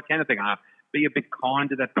much as I can, I think, be a bit kind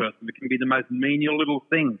to that person. It can be the most menial little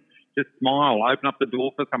thing. Just smile, open up the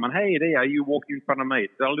door for someone. Hey, there, are you walking in front of me?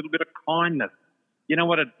 It's a little bit of kindness. You know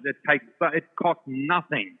what? It costs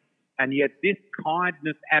nothing. And yet this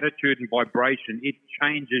kindness, attitude and vibration, it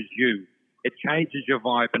changes you. It changes your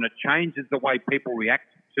vibe and it changes the way people react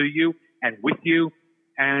to you and with you.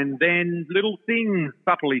 And then little things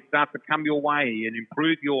subtly start to come your way and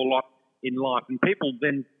improve your lot in life. And people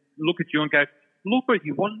then look at you and go, look at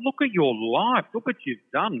you. Well, look at your life. Look what you've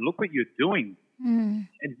done. Look what you're doing. And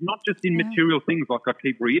not just in material things like I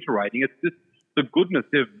keep reiterating. It's just the goodness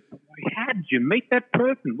of how did you meet that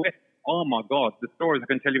person? Oh, my God, the stories I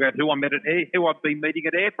can tell you about who I met who I've been meeting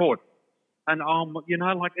at airports. And,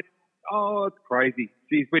 it's crazy.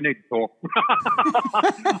 Geez, we need to talk.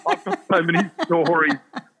 I've got so many stories.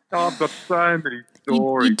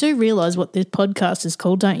 You do realise what this podcast is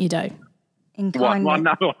called, don't you, Dave? In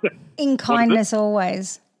kindness. In kindness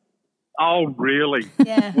always. Oh, really?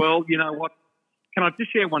 Yeah. Well, you know what? Can I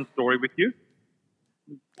just share one story with you?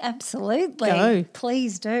 Absolutely. Go.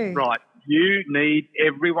 Please do. Right.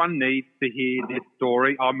 Everyone needs to hear this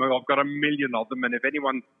story. I've got a million of them, and if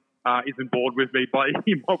anyone isn't bored with me,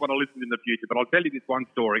 you might want to listen in the future. But I'll tell you this one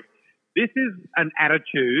story. This is an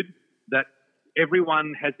attitude that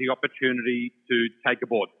everyone has the opportunity to take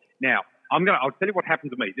aboard. Now, I'll tell you what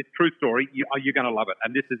happened to me. This true story. You're going to love it,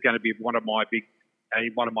 and this is going to be one of my big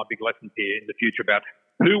lessons here in the future about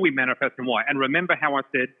who we manifest and why. And remember how I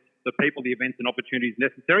said the people, the events, and opportunities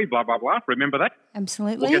necessary. Blah blah blah. Remember that?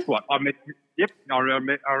 Absolutely. Well, guess what? I met you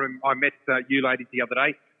ladies the other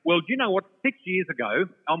day. Well, do you know what? 6 years ago,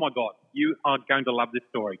 oh my God, you are going to love this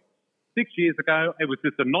story. 6 years ago, it was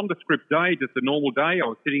just a nondescript day, just a normal day. I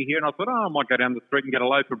was sitting here and I thought, I might go down the street and get a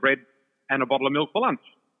loaf of bread and a bottle of milk for lunch.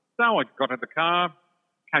 So I got out of the car,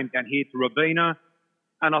 came down here to Ravina,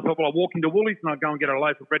 and I thought, well, I'll walk into Woolies and I'll go and get a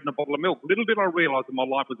loaf of bread and a bottle of milk. Little did I realise that my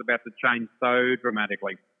life was about to change so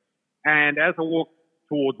dramatically. And as I walked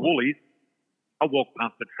towards Woolies, I walked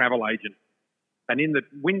past a travel agent. And in the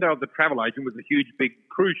window of the travel agent was a huge big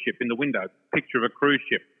cruise ship in the window, picture of a cruise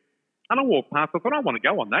ship. And I walked past, I thought, I want to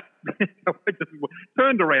go on that. So I just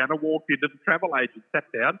turned around and walked into the travel agent,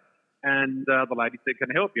 sat down, and the lady said,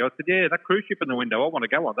 can I help you? I said, yeah, that cruise ship in the window, I want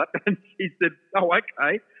to go on that. And she said, oh,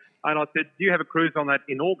 okay. And I said, do you have a cruise on that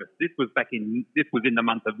in August? This was in the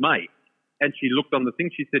month of May. And she looked on the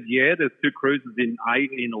thing, she said, yeah, there's 2 cruises in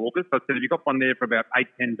August. I said, have you got one there for about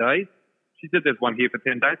 8-10 days? She said, there's one here for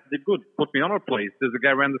 10 days. I said, good, put me on it, please. Does it go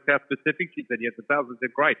around the South Pacific? She said, yes, it does. I said,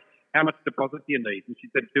 great. How much deposit do you need? And she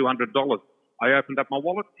said, $200. I opened up my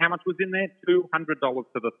wallet. How much was in there? $200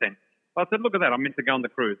 to the cent. I said, look at that. I'm meant to go on the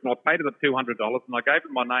cruise. And I paid her the $200 and I gave her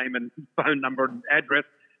my name and phone number and address.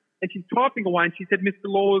 And she's typing away and she said, Mr.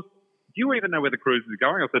 Laws, do you even know where the cruise is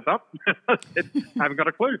going? I said, no. I said, I haven't got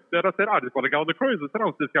a clue. Then I said, I just want to go on the cruise. I said, I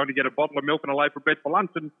was just going to get a bottle of milk and a loaf of bread for lunch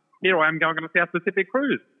and here I am going on a South Pacific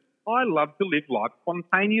cruise. I love to live life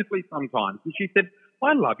spontaneously sometimes. And she said,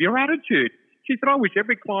 I love your attitude. She said, I wish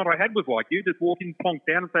every client I had was like you, just walk in, plonk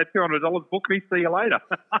down and say, $200, book me, see you later.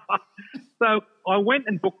 So I went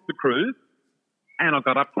and booked the cruise, and I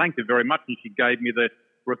got up, thanked her very much, and she gave me the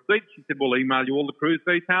receipt. She said, we'll email you all the cruise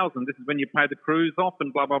details, and this is when you pay the cruise off,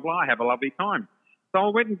 and blah, blah, blah. Have a lovely time. So I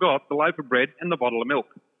went and got the loaf of bread and the bottle of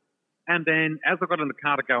milk. And then as I got in the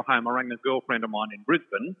car to go home, I rang a girlfriend of mine in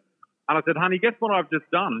Brisbane, and I said, honey, guess what I've just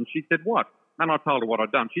done? And she said, what? And I told her what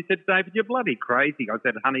I'd done. She said, David, you're bloody crazy. I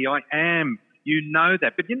said, honey, I am. You know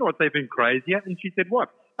that. But you know what's even crazier? And she said, what?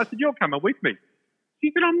 I said, you're coming with me.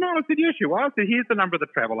 She said, I'm not. I said, yes, you are. I said, here's the number of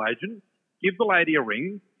the travel agent. Give the lady a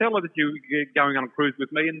ring. Tell her that you're going on a cruise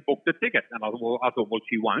with me and book the ticket. And I thought, well,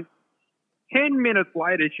 she won't. 10 minutes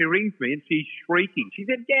later, she rings me and she's shrieking. She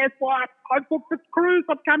said, guess what? I booked the cruise.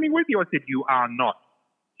 I'm coming with you. I said, you are not.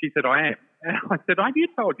 She said, I am. And I said, have you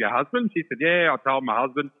told your husband? She said, yeah, I told my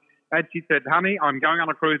husband. And she said, honey, I'm going on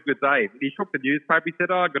a cruise with Dave. He shook the newspaper. He said,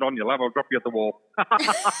 oh, good on you, love. I'll drop you at the wall.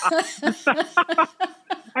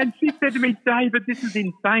 And she said to me, David, this is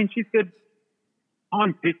insane. She said,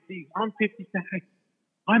 I'm 50. I'm 50.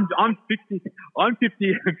 I'm 50. I'm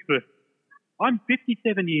 50. I'm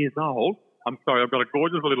 57 years old. I'm sorry, I've got a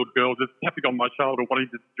gorgeous little girl just tapping on my shoulder wanting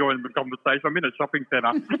to join the conversation. I'm in a shopping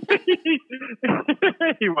centre.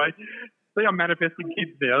 Anyway, see, I'm manifesting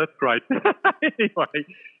kids now. That's great.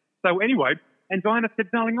 Anyway, and Diana said,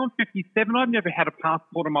 darling, I'm 57. I've never had a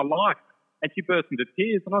passport in my life. And she burst into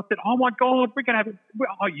tears. And I said, oh, my God, we're going to have it.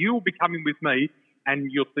 You'll be coming with me and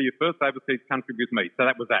you'll see your first overseas country with me. So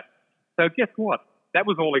that was that. So guess what? That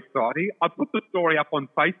was all exciting. I put the story up on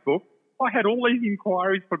Facebook. I had all these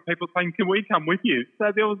inquiries from people saying, can we come with you?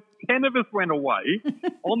 So there was 10 of us went away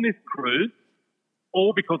on this cruise,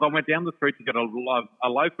 all because I went down the street to get a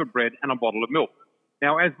loaf of bread and a bottle of milk.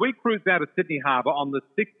 Now, as we cruised out of Sydney Harbour on the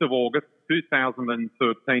 6th of August,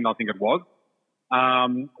 2013, I think it was,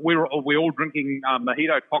 we were all drinking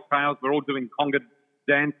mojito cocktails. We're all doing conga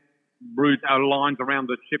dance lines around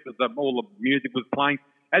the ship as all the music was playing.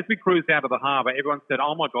 As we cruised out of the harbour, everyone said,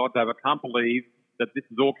 oh, my God, Dave, I can't believe that this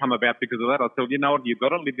has all come about because of that. I said, you know what, you've got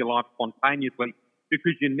to live your life spontaneously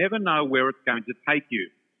because you never know where it's going to take you.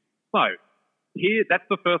 So here, that's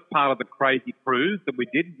the first part of the crazy cruise that we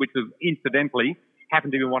did, which is incidentally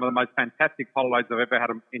happened to be one of the most fantastic holidays I've ever had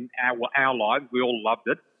in our lives. We all loved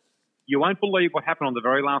it. You won't believe what happened on the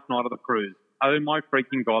very last night of the cruise. Oh, my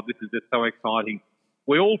freaking God, this is just so exciting.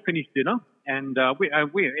 We all finished dinner, and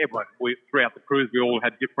everyone throughout the cruise, we all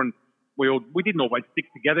had different. We didn't always stick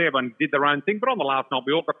together. Everyone did their own thing. But on the last night,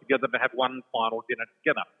 we all got together to have one final dinner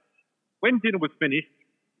together. When dinner was finished,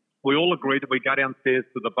 we all agreed that we'd go downstairs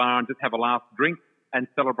to the bar and just have a last drink and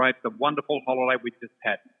celebrate the wonderful holiday we just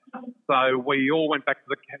had. So we all went back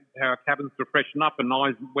to our cabins to freshen up, and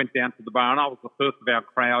I went down to the bar, and I was the first of our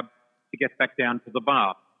crowd to get back down to the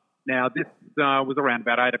bar. Now, this was around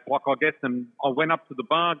about 8 o'clock, I guess, and I went up to the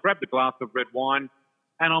bar, grabbed a glass of red wine,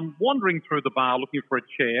 and I'm wandering through the bar looking for a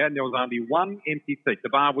chair, and there was only one empty seat. The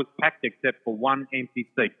bar was packed except for one empty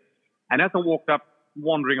seat. And as I walked up,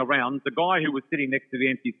 wandering around, the guy who was sitting next to the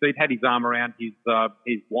empty seat had his arm around his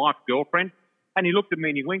wife's girlfriend, and he looked at me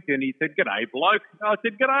and he winked and he said, "G'day, bloke." I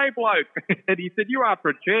said, "G'day, bloke." And he said, "You after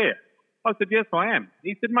a chair?" I said, "Yes, I am."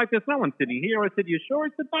 He said, "Mate, there's no one sitting here." I said, "You sure?"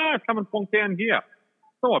 He said, "No, come and plonk down here."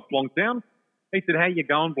 So I plonked down. He said, "How you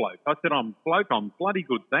going, bloke?" I said, "I'm bloody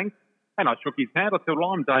good, thanks." And I shook his hand. I said,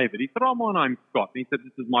 "Well, I'm David." He said, "Oh, my name's Scott." And he said,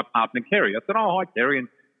 "This is my partner, Kerry." I said, "Oh, hi, Kerry." And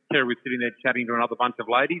Kerry was sitting there chatting to another bunch of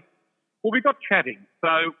ladies. Well, we got chatting.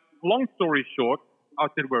 So long story short, I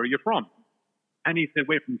said, "Where are you from?" And he said,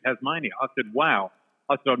 "We're from Tasmania." I said, "Wow."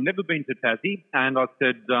 I said, "I've never been to Tassie." And I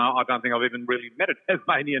said, "I don't think I've even really met a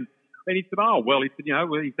Tasmanian." And he said, "Oh, well," he said,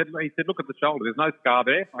 he said, "Look at the shoulder. There's no scar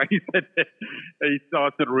there." I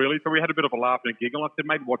said, "Really?" So we had a bit of a laugh and a giggle. I said,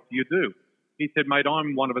 "Mate, what do you do?" He said, "Mate,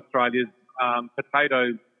 I'm one of Australia's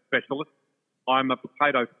potato specialists. I'm a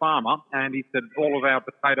potato farmer." And he said, "All of our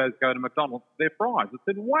potatoes go to McDonald's for their fries." I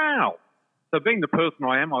said, "Wow." So being the person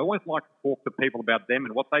I am, I always like to talk to people about them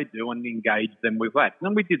and what they do and engage them with that.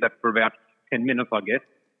 And we did that for about 10 minutes, I guess.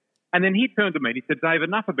 And then he turned to me and he said, "Dave,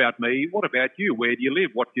 enough about me. What about you? Where do you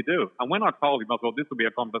live? What do you do?" And when I told him, I thought, this will be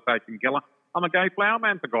a conversation killer. "I'm a gay flower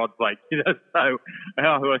man, for God's sake." So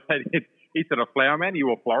he said, "A flower man?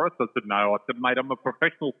 You a florist?" I said, "No." I said, "Mate, I'm a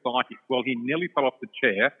professional psychic." Well, he nearly fell off the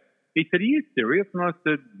chair. He said, "Are you serious?" And I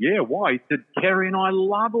said, "Yeah, why?" He said, "Kerry and I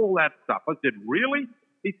love all that stuff." I said, "Really?"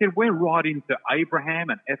 He said, "We're right into Abraham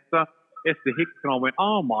and Esther Hicks." And I went,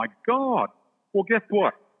 "Oh, my God." Well, guess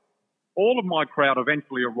what? All of my crowd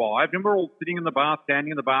eventually arrived, and we're all sitting in the bar,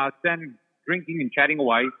 standing, drinking and chatting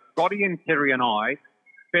away. Scotty and Kerry and I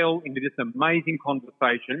fell into this amazing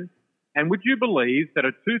conversation. And would you believe that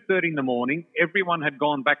at 2:30 in the morning, everyone had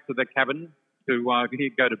gone back to the cabin to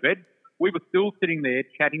go to bed? We were still sitting there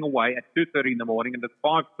chatting away at 2:30 in the morning, and at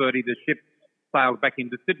 5:30 the ship sailed back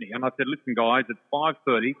into Sydney. And I said, listen, guys, it's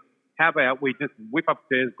 5:30. How about we just whip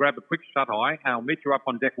upstairs, grab a quick shut-eye, and I'll meet you up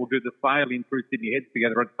on deck. We'll do the sail in through Sydney Heads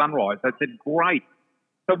together at sunrise. They said, great.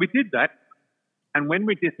 So we did that. And when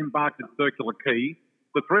we disembarked at Circular Quay,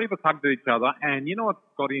 the three of us hugged each other. And you know what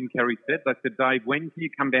Scotty and Kerry said? They said, Dave, when can you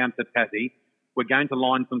come down to Tassie? We're going to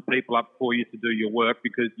line some people up for you to do your work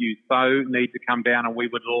because you so need to come down, and we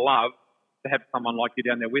would love to have someone like you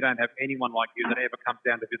down there. We don't have anyone like you that ever comes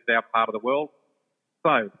down to visit our part of the world.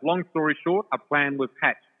 So, long story short, a plan was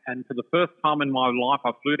hatched. And for the first time in my life,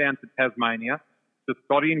 I flew down to Tasmania to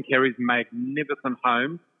Scotty and Kerry's magnificent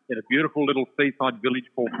home in a beautiful little seaside village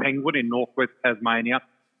called Penguin in northwest Tasmania.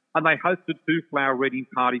 And they hosted 2 flower reading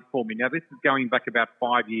parties for me. Now, this is going back about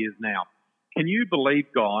 5 years now. Can you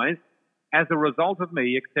believe, guys, as a result of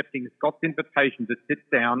me accepting Scott's invitation to sit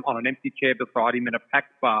down on an empty chair beside him in a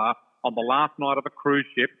packed bar on the last night of a cruise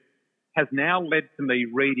ship, has now led to me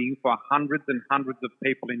reading for hundreds and hundreds of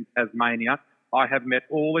people in Tasmania. I have met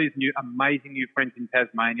all these amazing new friends in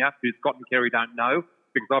Tasmania who Scott and Kerry don't know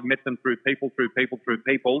because I've met them through people.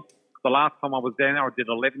 The last time I was down there, I did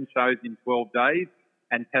 11 shows in 12 days,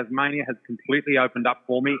 and Tasmania has completely opened up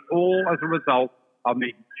for me, all as a result of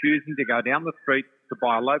me choosing to go down the street to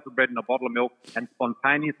buy a loaf of bread and a bottle of milk and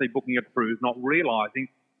spontaneously booking a cruise, not realising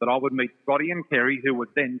that I would meet Scotty and Kerry, who would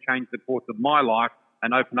then change the course of my life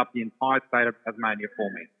and open up the entire state of Tasmania for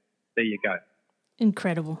me. There you go.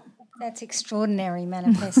 Incredible. That's extraordinary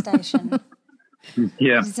manifestation.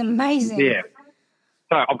 Yeah. It's amazing. Yeah.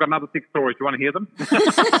 So I've got another 6 stories. Do you want to hear them?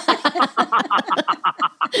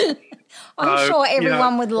 I'm sure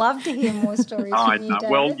everyone would love to hear more stories from you, David.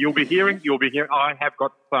 Well, you'll be hearing. I have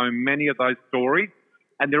got so many of those stories,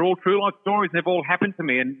 and they're all true life stories. They've all happened to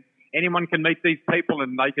me, and anyone can meet these people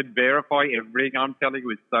and they can verify everything I'm telling you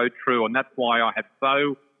is so true. And that's why I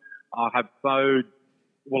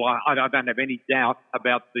don't have any doubt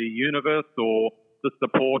about the universe or the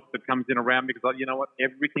support that comes in around me, because you know what?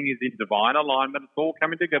 Everything is in divine alignment. It's all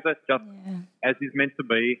coming together just as is meant to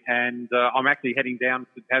be. And I'm actually heading down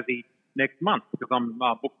to Tassie next month because I'm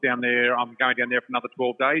booked down there. I'm going down there for another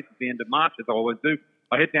 12 days at the end of March, as I always do.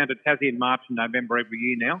 I head down to Tassie in March and November every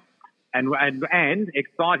year now. And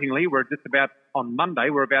excitingly, we're just about on Monday,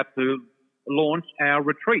 we're about to launch our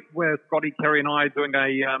retreat where Scotty, Kerry and I are doing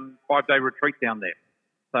a 5-day retreat down there.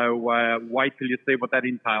 So wait till you see what that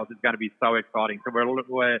entails. It's going to be so exciting. So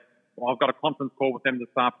I've got a conference call with them this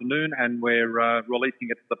afternoon, and we're releasing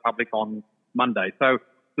it to the public on Monday. So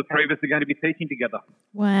the three of us are going to be teaching together.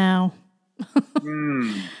 Wow.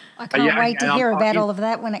 I can't wait to hear about all of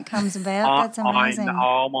that when it comes about. That's amazing.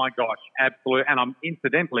 Oh, my gosh, absolutely. And I'm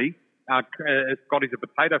incidentally, Scotty's a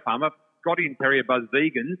potato farmer. Scotty and Kerry are both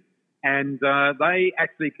vegans, and they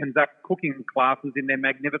actually conduct cooking classes in their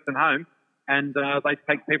magnificent home. And they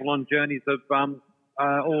take people on journeys of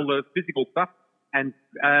all the physical stuff. And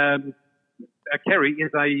Kerry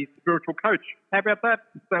is a spiritual coach. How about that?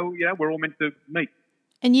 So, we're all meant to meet.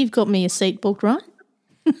 And you've got me a seat booked, right?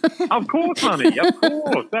 Of course, honey. Of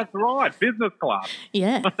course. That's right. Business class.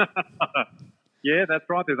 Yeah. Yeah, that's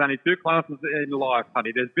right. There's only 2 classes in life,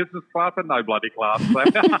 honey. There's business class and no bloody class.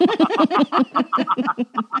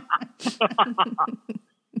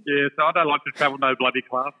 Yeah, so I don't like to travel no bloody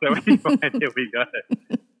class. So anyway, here we go.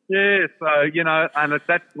 Yeah, so, and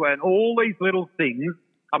that's when all these little things,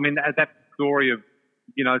 I mean, that story of,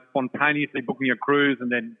 spontaneously booking a cruise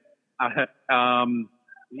and then,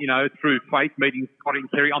 through faith meeting Scotty and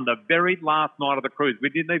Kerry on the very last night of the cruise. We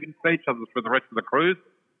didn't even see each other for the rest of the cruise.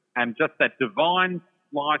 And just that divine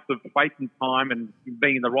slice of faith and time and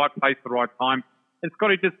being in the right place at the right time. And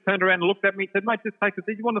Scotty just turned around and looked at me and said, mate, just take a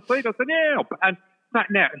seat. You want a seat? I said, yeah. And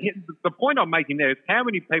now, the point I'm making there is how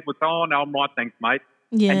many people say, oh, no, I'm right, thanks, mate.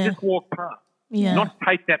 Yeah. And just walk past. Yeah. Not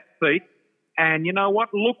take that seat. And you know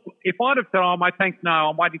what? Look, if I'd have said, oh, mate, thanks, no,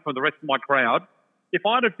 I'm waiting for the rest of my crowd. If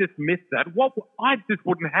I'd have just missed that, I just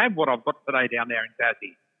wouldn't have what I've got today down there in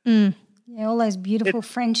Tassie. Yeah, all those beautiful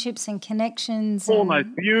friendships and connections. All those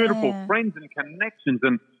beautiful friends and connections.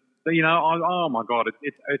 And, oh, my God,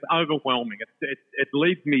 it's overwhelming. It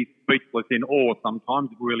leaves me speechless in awe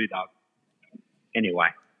sometimes. It really does. Anyway.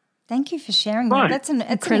 Thank you for sharing that. That's an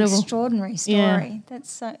extraordinary story. Yeah.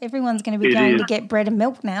 That's everyone's going to be going to get bread and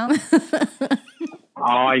milk now.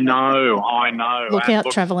 I know. Look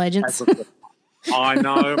out, travel agents. I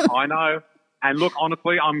know. And look,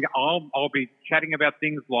 honestly, I'll be chatting about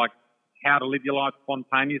things like how to live your life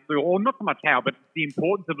spontaneously, or not so much how, but the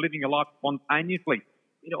importance of living your life spontaneously.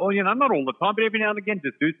 not all the time, but every now and again,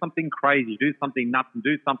 just do something crazy, do something nuts, and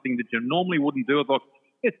do something that you normally wouldn't do.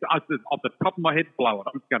 It's off the top of my head, blow it.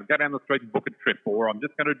 I'm just going to go down the street and book a trip, or I'm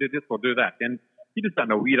just going to do this or do that. And you just don't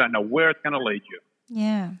know. You don't know where it's going to lead you.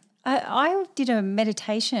 Yeah. I did a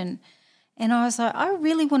meditation and I was like, I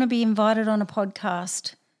really want to be invited on a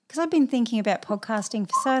podcast because I've been thinking about podcasting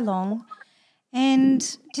for so long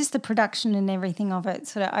and just the production and everything of it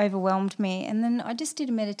sort of overwhelmed me. And then I just did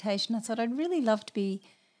a meditation. I thought I'd really love to be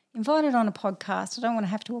invited on a podcast. I don't want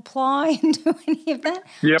to have to apply and do any of that.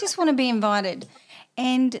 Yep. I just want to be invited.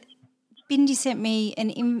 And Bindi sent me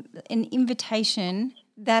an invitation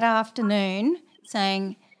that afternoon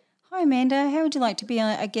saying, "Hi Amanda, how would you like to be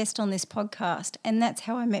a guest on this podcast?" And that's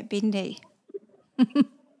how I met Bindi.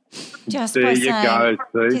 Just there by you saying,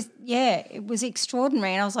 go, see? it was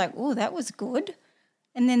extraordinary. And I was like, "Oh, that was good."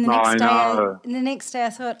 And then the next day I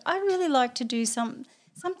thought, I'd really like to do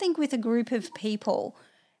something with a group of people.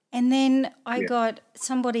 And then I got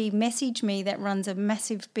somebody message me that runs a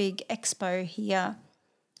massive big expo here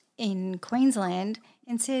in Queensland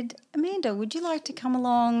and said, "Amanda, would you like to come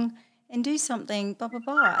along and do something, blah, blah,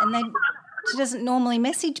 blah?" And she doesn't normally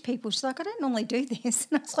message people. She's like, "I don't normally do this."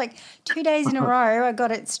 And I was like, 2 days in a row, I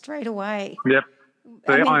got it straight away. Yep.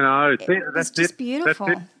 See, I know. See, it's just beautiful.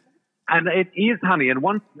 That's it. And it is, honey, and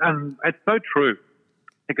it's so true,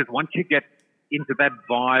 because once you get into that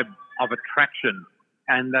vibe of attraction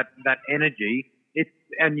and that energy,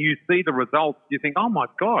 and you see the results, you think, "Oh my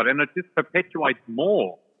God," and it just perpetuates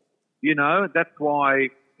more. That's why,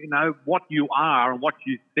 what you are and what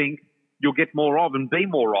you think, you'll get more of and be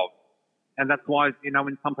more of. And that's why,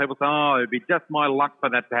 when some people say, "Oh, it'd be just my luck for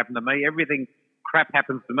that to happen to me. Everything crap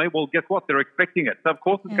happens to me." Well, guess what? They're expecting it. So, of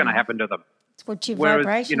course, it's going to happen to them. It's what your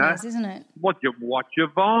vibration is, isn't it? What's your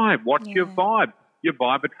vibe? What's your vibe? Your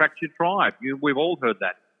vibe attracts your tribe. We've all heard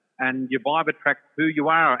that. And your vibe attracts who you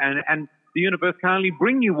are. And the universe can only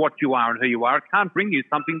bring you what you are and who you are. It can't bring you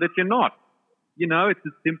something that you're not. It's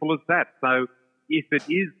as simple as that. So if it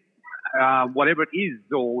is whatever it is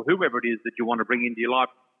or whoever it is that you want to bring into your life,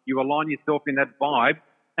 you align yourself in that vibe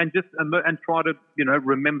and try to,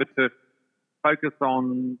 remember to focus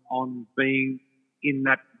on being in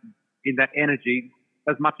that energy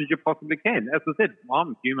as much as you possibly can. As I said,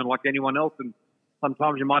 I'm human like anyone else, and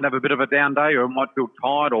sometimes you might have a bit of a down day or might feel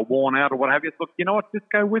tired or worn out or what have you. Look, you know what? Just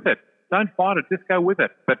go with it. Don't fight it. Just go with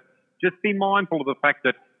it. But just be mindful of the fact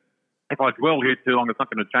that if I dwell here too long, it's not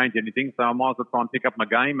going to change anything. So I might as well try and pick up my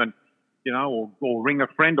game and, or ring a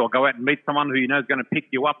friend or go out and meet someone who you know is going to pick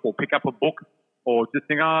you up, or pick up a book, or just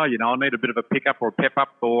think, I need a bit of a pick up or a pep up.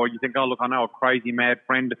 Or you think, look, I know a crazy mad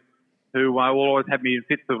friend who will always have me in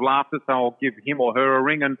fits of laughter, so I'll give him or her a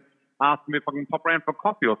ring and ask them if I can pop around for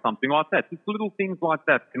coffee or something like that. Just little things like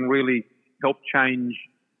that can really help change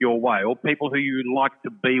your way. Or people who you like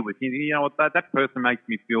to be with. You know what, that person makes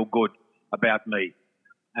me feel good about me.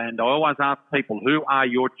 And I always ask people, who are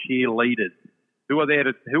your cheerleaders? Who are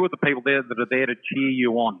the people there that are there to cheer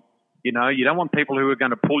you on? You don't want people who are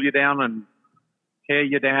going to pull you down and tear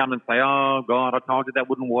you down and say, "Oh God, I told you that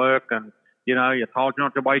wouldn't work," and you told you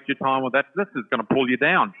not to waste your time with that. This is going to pull you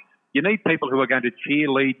down. You need people who are going to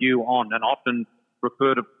cheerlead you on, and often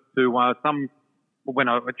refer to some. When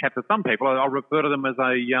I chat to some people, I refer to them as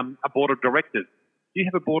a board of directors. Do you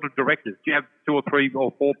have a board of directors? Do you have 2 or 3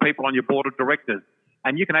 or 4 people on your board of directors?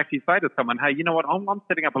 And you can actually say to someone, "Hey, you know what? I'm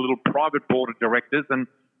setting up a little private board of directors, and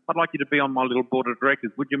I'd like you to be on my little board of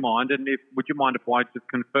directors. Would you mind? And would you mind if I just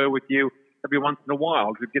confer with you every once in a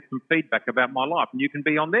while to get some feedback about my life?" And you can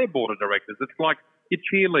be on their board of directors. It's like your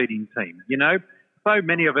cheerleading team, So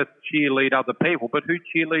many of us cheerlead other people, but who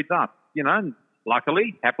cheerleads us? And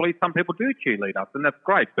luckily, happily, some people do cheerlead us, and that's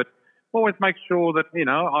great. But always make sure that,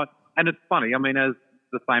 and it's funny, as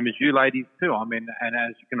the same as you ladies too. And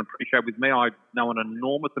as you can appreciate with me, I know an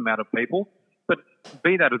enormous amount of people. But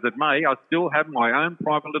be that as it may, I still have my own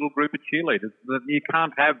private little group of cheerleaders. You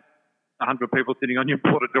can't have 100 people sitting on your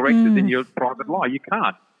board of directors in your private life. You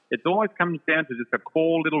can't. It always comes down to just a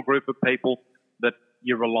core little group of people that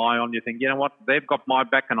you rely on. You think, you know what, they've got my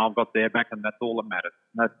back and I've got their back, and that's all that matters.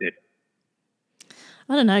 That's it.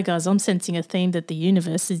 I don't know, guys. I'm sensing a theme that the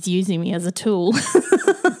universe is using me as a tool.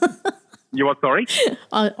 You what, sorry?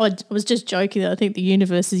 I was just joking that I think the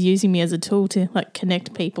universe is using me as a tool to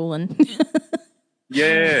connect people and.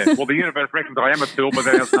 Yeah, well, the universe reckons I am a tool, but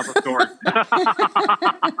that's another story.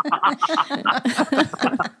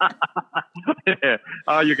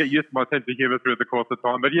 Yeah, you get used to my sense of humour through the course of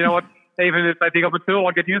time. But you know what? Even if they think I'm a tool,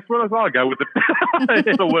 I get used to it as well. I go with it.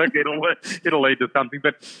 It'll work. It'll lead to something.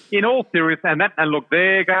 But in all seriousness, and look,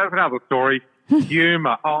 there goes another story.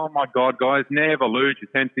 Humour. Oh my God, guys, never lose your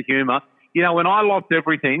sense of humour. When I lost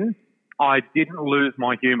everything, I didn't lose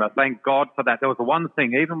my humour. Thank God for that. There was the one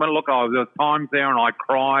thing, even when, there was times there and I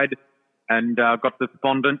cried and got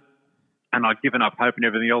despondent and I'd given up hope and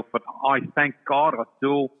everything else, but I thank God I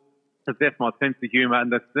still possess my sense of humour,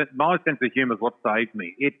 and my sense of humour is what saved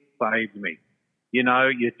me. It saved me. You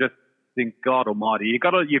just think, God Almighty, you've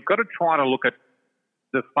got to try to look at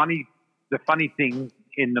the funny things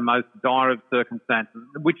in the most dire of circumstances,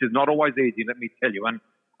 which is not always easy, let me tell you. And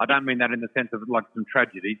I don't mean that in the sense of like some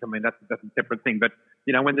tragedies. I mean, that's a separate thing. But,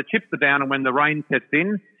 when the chips are down and when the rain sets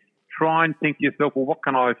in, try and think to yourself, well, what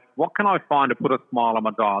can I find to put a smile on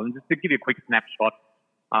my dial? And just to give you a quick snapshot,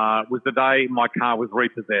 was the day my car was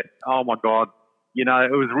repossessed. Oh, my God. It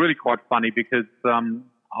was really quite funny because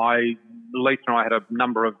Lisa and I had a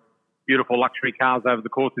number of beautiful luxury cars over the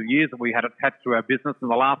course of years that we had attached to our business. And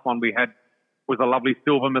the last one we had was a lovely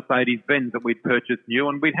silver Mercedes-Benz that we'd purchased new.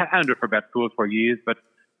 And we'd owned it for about 2 or 3 years. But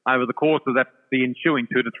over the course of the ensuing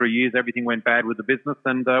 2 to 3 years, everything went bad with the business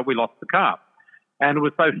and we lost the car. And it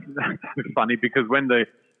was so funny because when the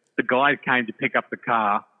guy came to pick up the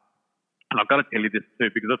car, and I've got to tell you this too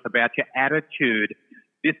because it's about your attitude.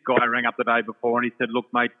 This guy rang up the day before and he said, look,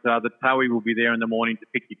 mate, the towie will be there in the morning to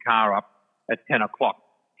pick your car up at 10 o'clock.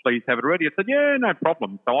 Please have it ready. I said, yeah, no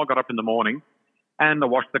problem. So I got up in the morning and I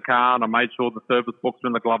washed the car and I made sure the service books were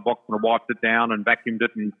in the glove box and I wiped it down and vacuumed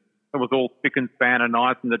it and it was all spick and span and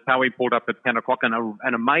nice. And the towie pulled up at 10 o'clock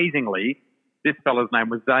and amazingly, this fella's name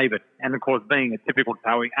was David. And of course, being a typical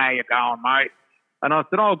towie, how you going, mate? And I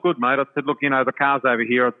said, oh, good, mate. I said, look, the car's over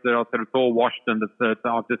here. I said, it's all washed and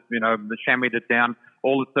I've just, chamoised it down.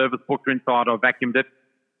 All the service books are inside. I vacuumed it.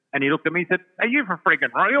 And he looked at me and said, are you for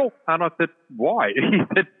friggin' real? And I said, why? He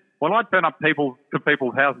said, when I turn up to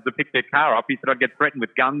people's houses to pick their car up, he said, I get threatened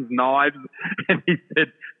with guns, knives. And he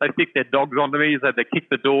said, they stick their dogs onto me. He said, they kick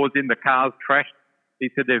the doors in, the car's trashed. He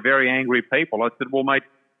said, they're very angry people. I said, well, mate,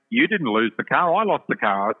 you didn't lose the car. I lost the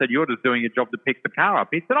car. I said, you're just doing your job to pick the car up.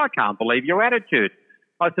 He said, I can't believe your attitude.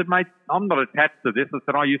 I said, mate, I'm not attached to this. I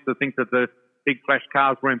said, I used to think that the big flash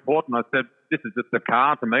cars were important. I said, this is just a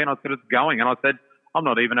car to me. And I said, it's going. And I said, I'm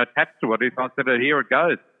not even attached to it. I said, here it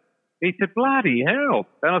goes. He said, bloody hell.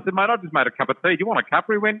 And I said, mate, I just made a cup of tea. Do you want a cup?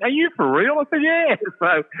 He went, are you for real? I said, yeah.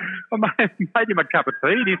 So I made him a cup of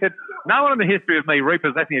tea. And he said, no one in the history of me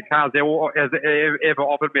repossessing a car has ever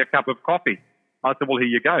offered me a cup of coffee. I said, well, here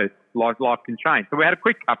you go. Life can change. So we had a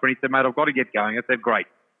quick cup, and he said, mate, I've got to get going. I said, great.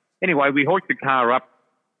 Anyway, we hoiked the car up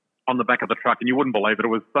on the back of the truck, and you wouldn't believe it.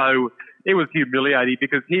 It was humiliating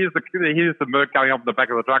because here's the Merc going up the back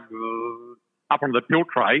of the truck, up on the tilt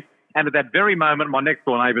tray. And at that very moment, my next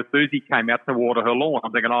door neighbour, Susie, came out to water her lawn.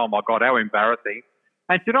 I'm thinking, oh, my God, how embarrassing.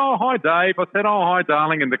 And she said, oh, hi, Dave. I said, oh, hi,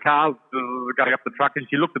 darling. And the car's going up the truck, and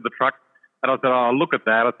she looked at the truck. And I said, oh, look at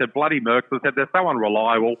that. I said, bloody Mercs. I said, they're so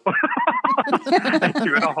unreliable. And she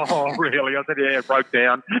went, oh, really? I said, yeah, it broke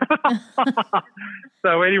down.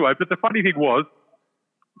 So anyway, but the funny thing was,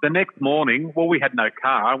 the next morning, well, we had no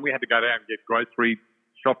car, and we had to go down and get grocery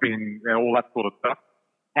shopping and all that sort of stuff.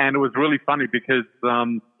 And it was really funny because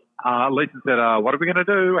Lisa said, what are we going to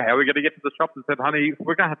do? How are we going to get to the shops? I said, honey,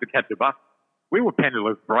 we're going to have to catch a bus. We were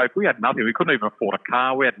penniless broke. We had nothing. We couldn't even afford a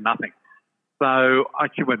car. We had nothing. So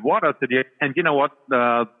she went, what? I said, yeah. And you know what?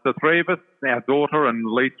 The three of us, our daughter and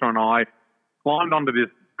Lisa and I, climbed onto this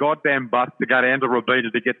goddamn bus to go down to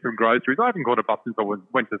Robina to get some groceries. I haven't got a bus since I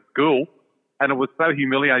went to school, and it was so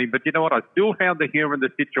humiliating. But you know what? I still found the humour in the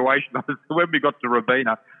situation. When we got to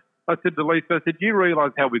Robina, I said to Lisa, do you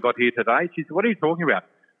realise how we got here today? She said, what are you talking about?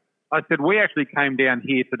 I said, we actually came down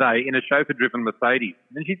here today in a chauffeur-driven Mercedes.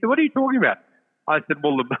 And she said, what are you talking about? I said,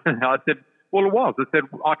 well, it was. I said,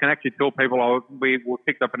 I can actually tell people we were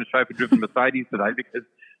picked up in a chauffeur-driven Mercedes today because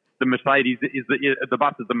the Mercedes the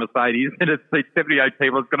bus is the Mercedes and it seats 78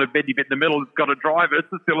 people. It's got a bed in the middle. It's got a driver. It's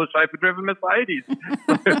still a chauffeur-driven Mercedes.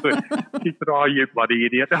 She said, oh, you bloody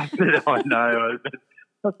idiot. I said, I know.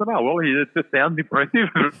 I said, oh, well, it just sounds impressive.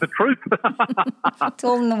 It's the truth. It's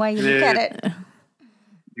all in the way you look at it.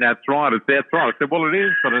 That's right. That's right. I said, well, it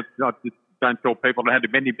is, but I just don't tell people they had a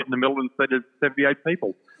bendy bit in the middle instead of 78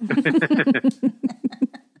 people.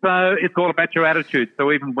 So it's all about your attitude.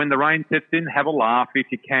 So even when the rain sets in, have a laugh if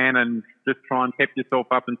you can and just try and pep yourself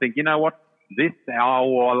up and think, you know what, I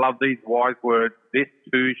love these wise words, this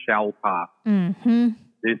too shall pass. Mm-hmm.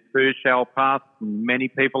 This too shall pass. Many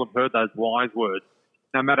people have heard those wise words.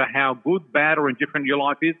 No matter how good, bad or indifferent your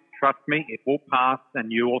life is, trust me, it will pass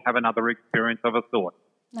and you will have another experience of a sort.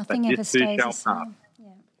 Nothing ever stays the same. Yeah.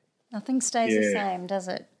 Nothing stays the same, does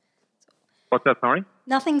it? What's that, sorry?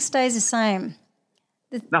 Nothing stays the same.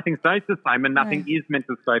 Nothing stays the same and nothing is meant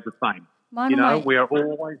to stay the same. We're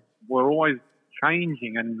always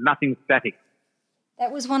changing and nothing's static.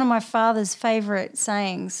 That was one of my father's favourite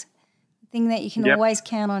sayings. The thing that you can always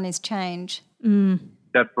count on is change.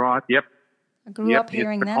 That's right, yep. I grew up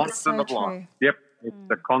hearing that. It's so true. Life. Yep, it's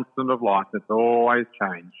the constant of life. It's always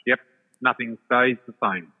change. Yep, nothing stays the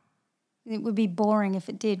same. It would be boring if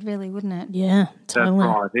it did, really, wouldn't it? Yeah, totally.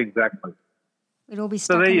 That's right, exactly. We'd all be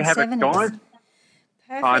stuck in the 70s. So there you have it, guys.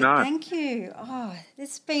 Perfect, I know. Thank you. Oh, this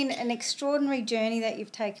has been an extraordinary journey that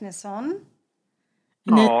you've taken us on.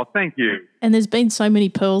 Thank you. And there's been so many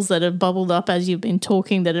pearls that have bubbled up as you've been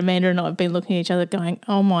talking that Amanda and I have been looking at each other going,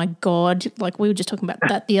 oh, my God, like we were just talking about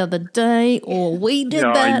that the other day, or we did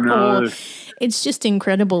that, or it's just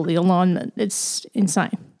incredible, the alignment. It's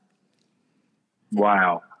insane.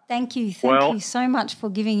 Wow. Thank you. Thank you so much for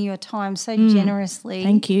giving your time so generously.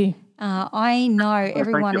 Thank you. I know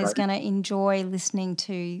everyone is going to enjoy listening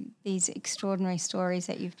to these extraordinary stories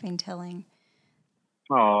that you've been telling.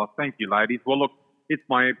 Oh, thank you, ladies. Well, look, it's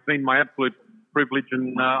been my absolute privilege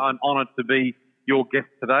and an honour to be your guest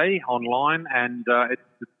today online, and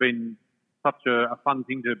it's been such a fun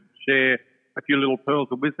thing to share a few little pearls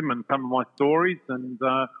of wisdom and some of my stories. And,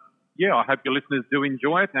 I hope your listeners do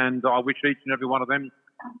enjoy it, and I wish each and every one of them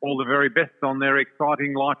all the very best on their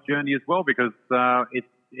exciting life journey as well, because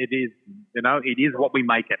it is what we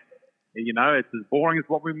make it. It's as boring as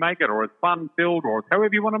what we make it, or as fun-filled, or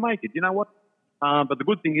however you want to make it. You know what? But the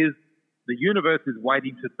good thing is, the universe is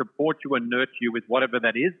waiting to support you and nurture you with whatever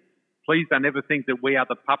that is. Please don't ever think that we are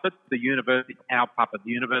the puppets. The universe is our puppet.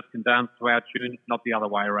 The universe can dance to our tune, not the other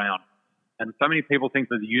way around. And so many people think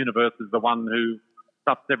that the universe is the one who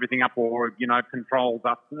stuffs everything up or, controls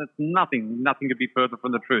us. And it's nothing could be further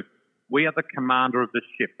from the truth. We are the commander of the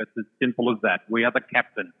ship. It's as simple as that. We are the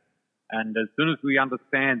captain. And as soon as we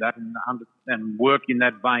understand that and work in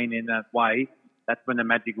that vein, in that way, that's when the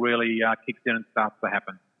magic really kicks in and starts to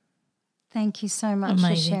happen. Thank you so much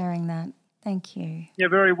for sharing that. Thank you. You're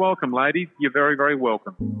very welcome, ladies. You're very, very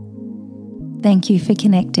welcome. Thank you for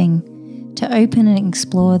connecting. To open and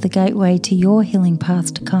explore the gateway to your healing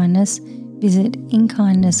path to kindness, visit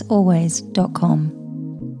inkindnessalways.com.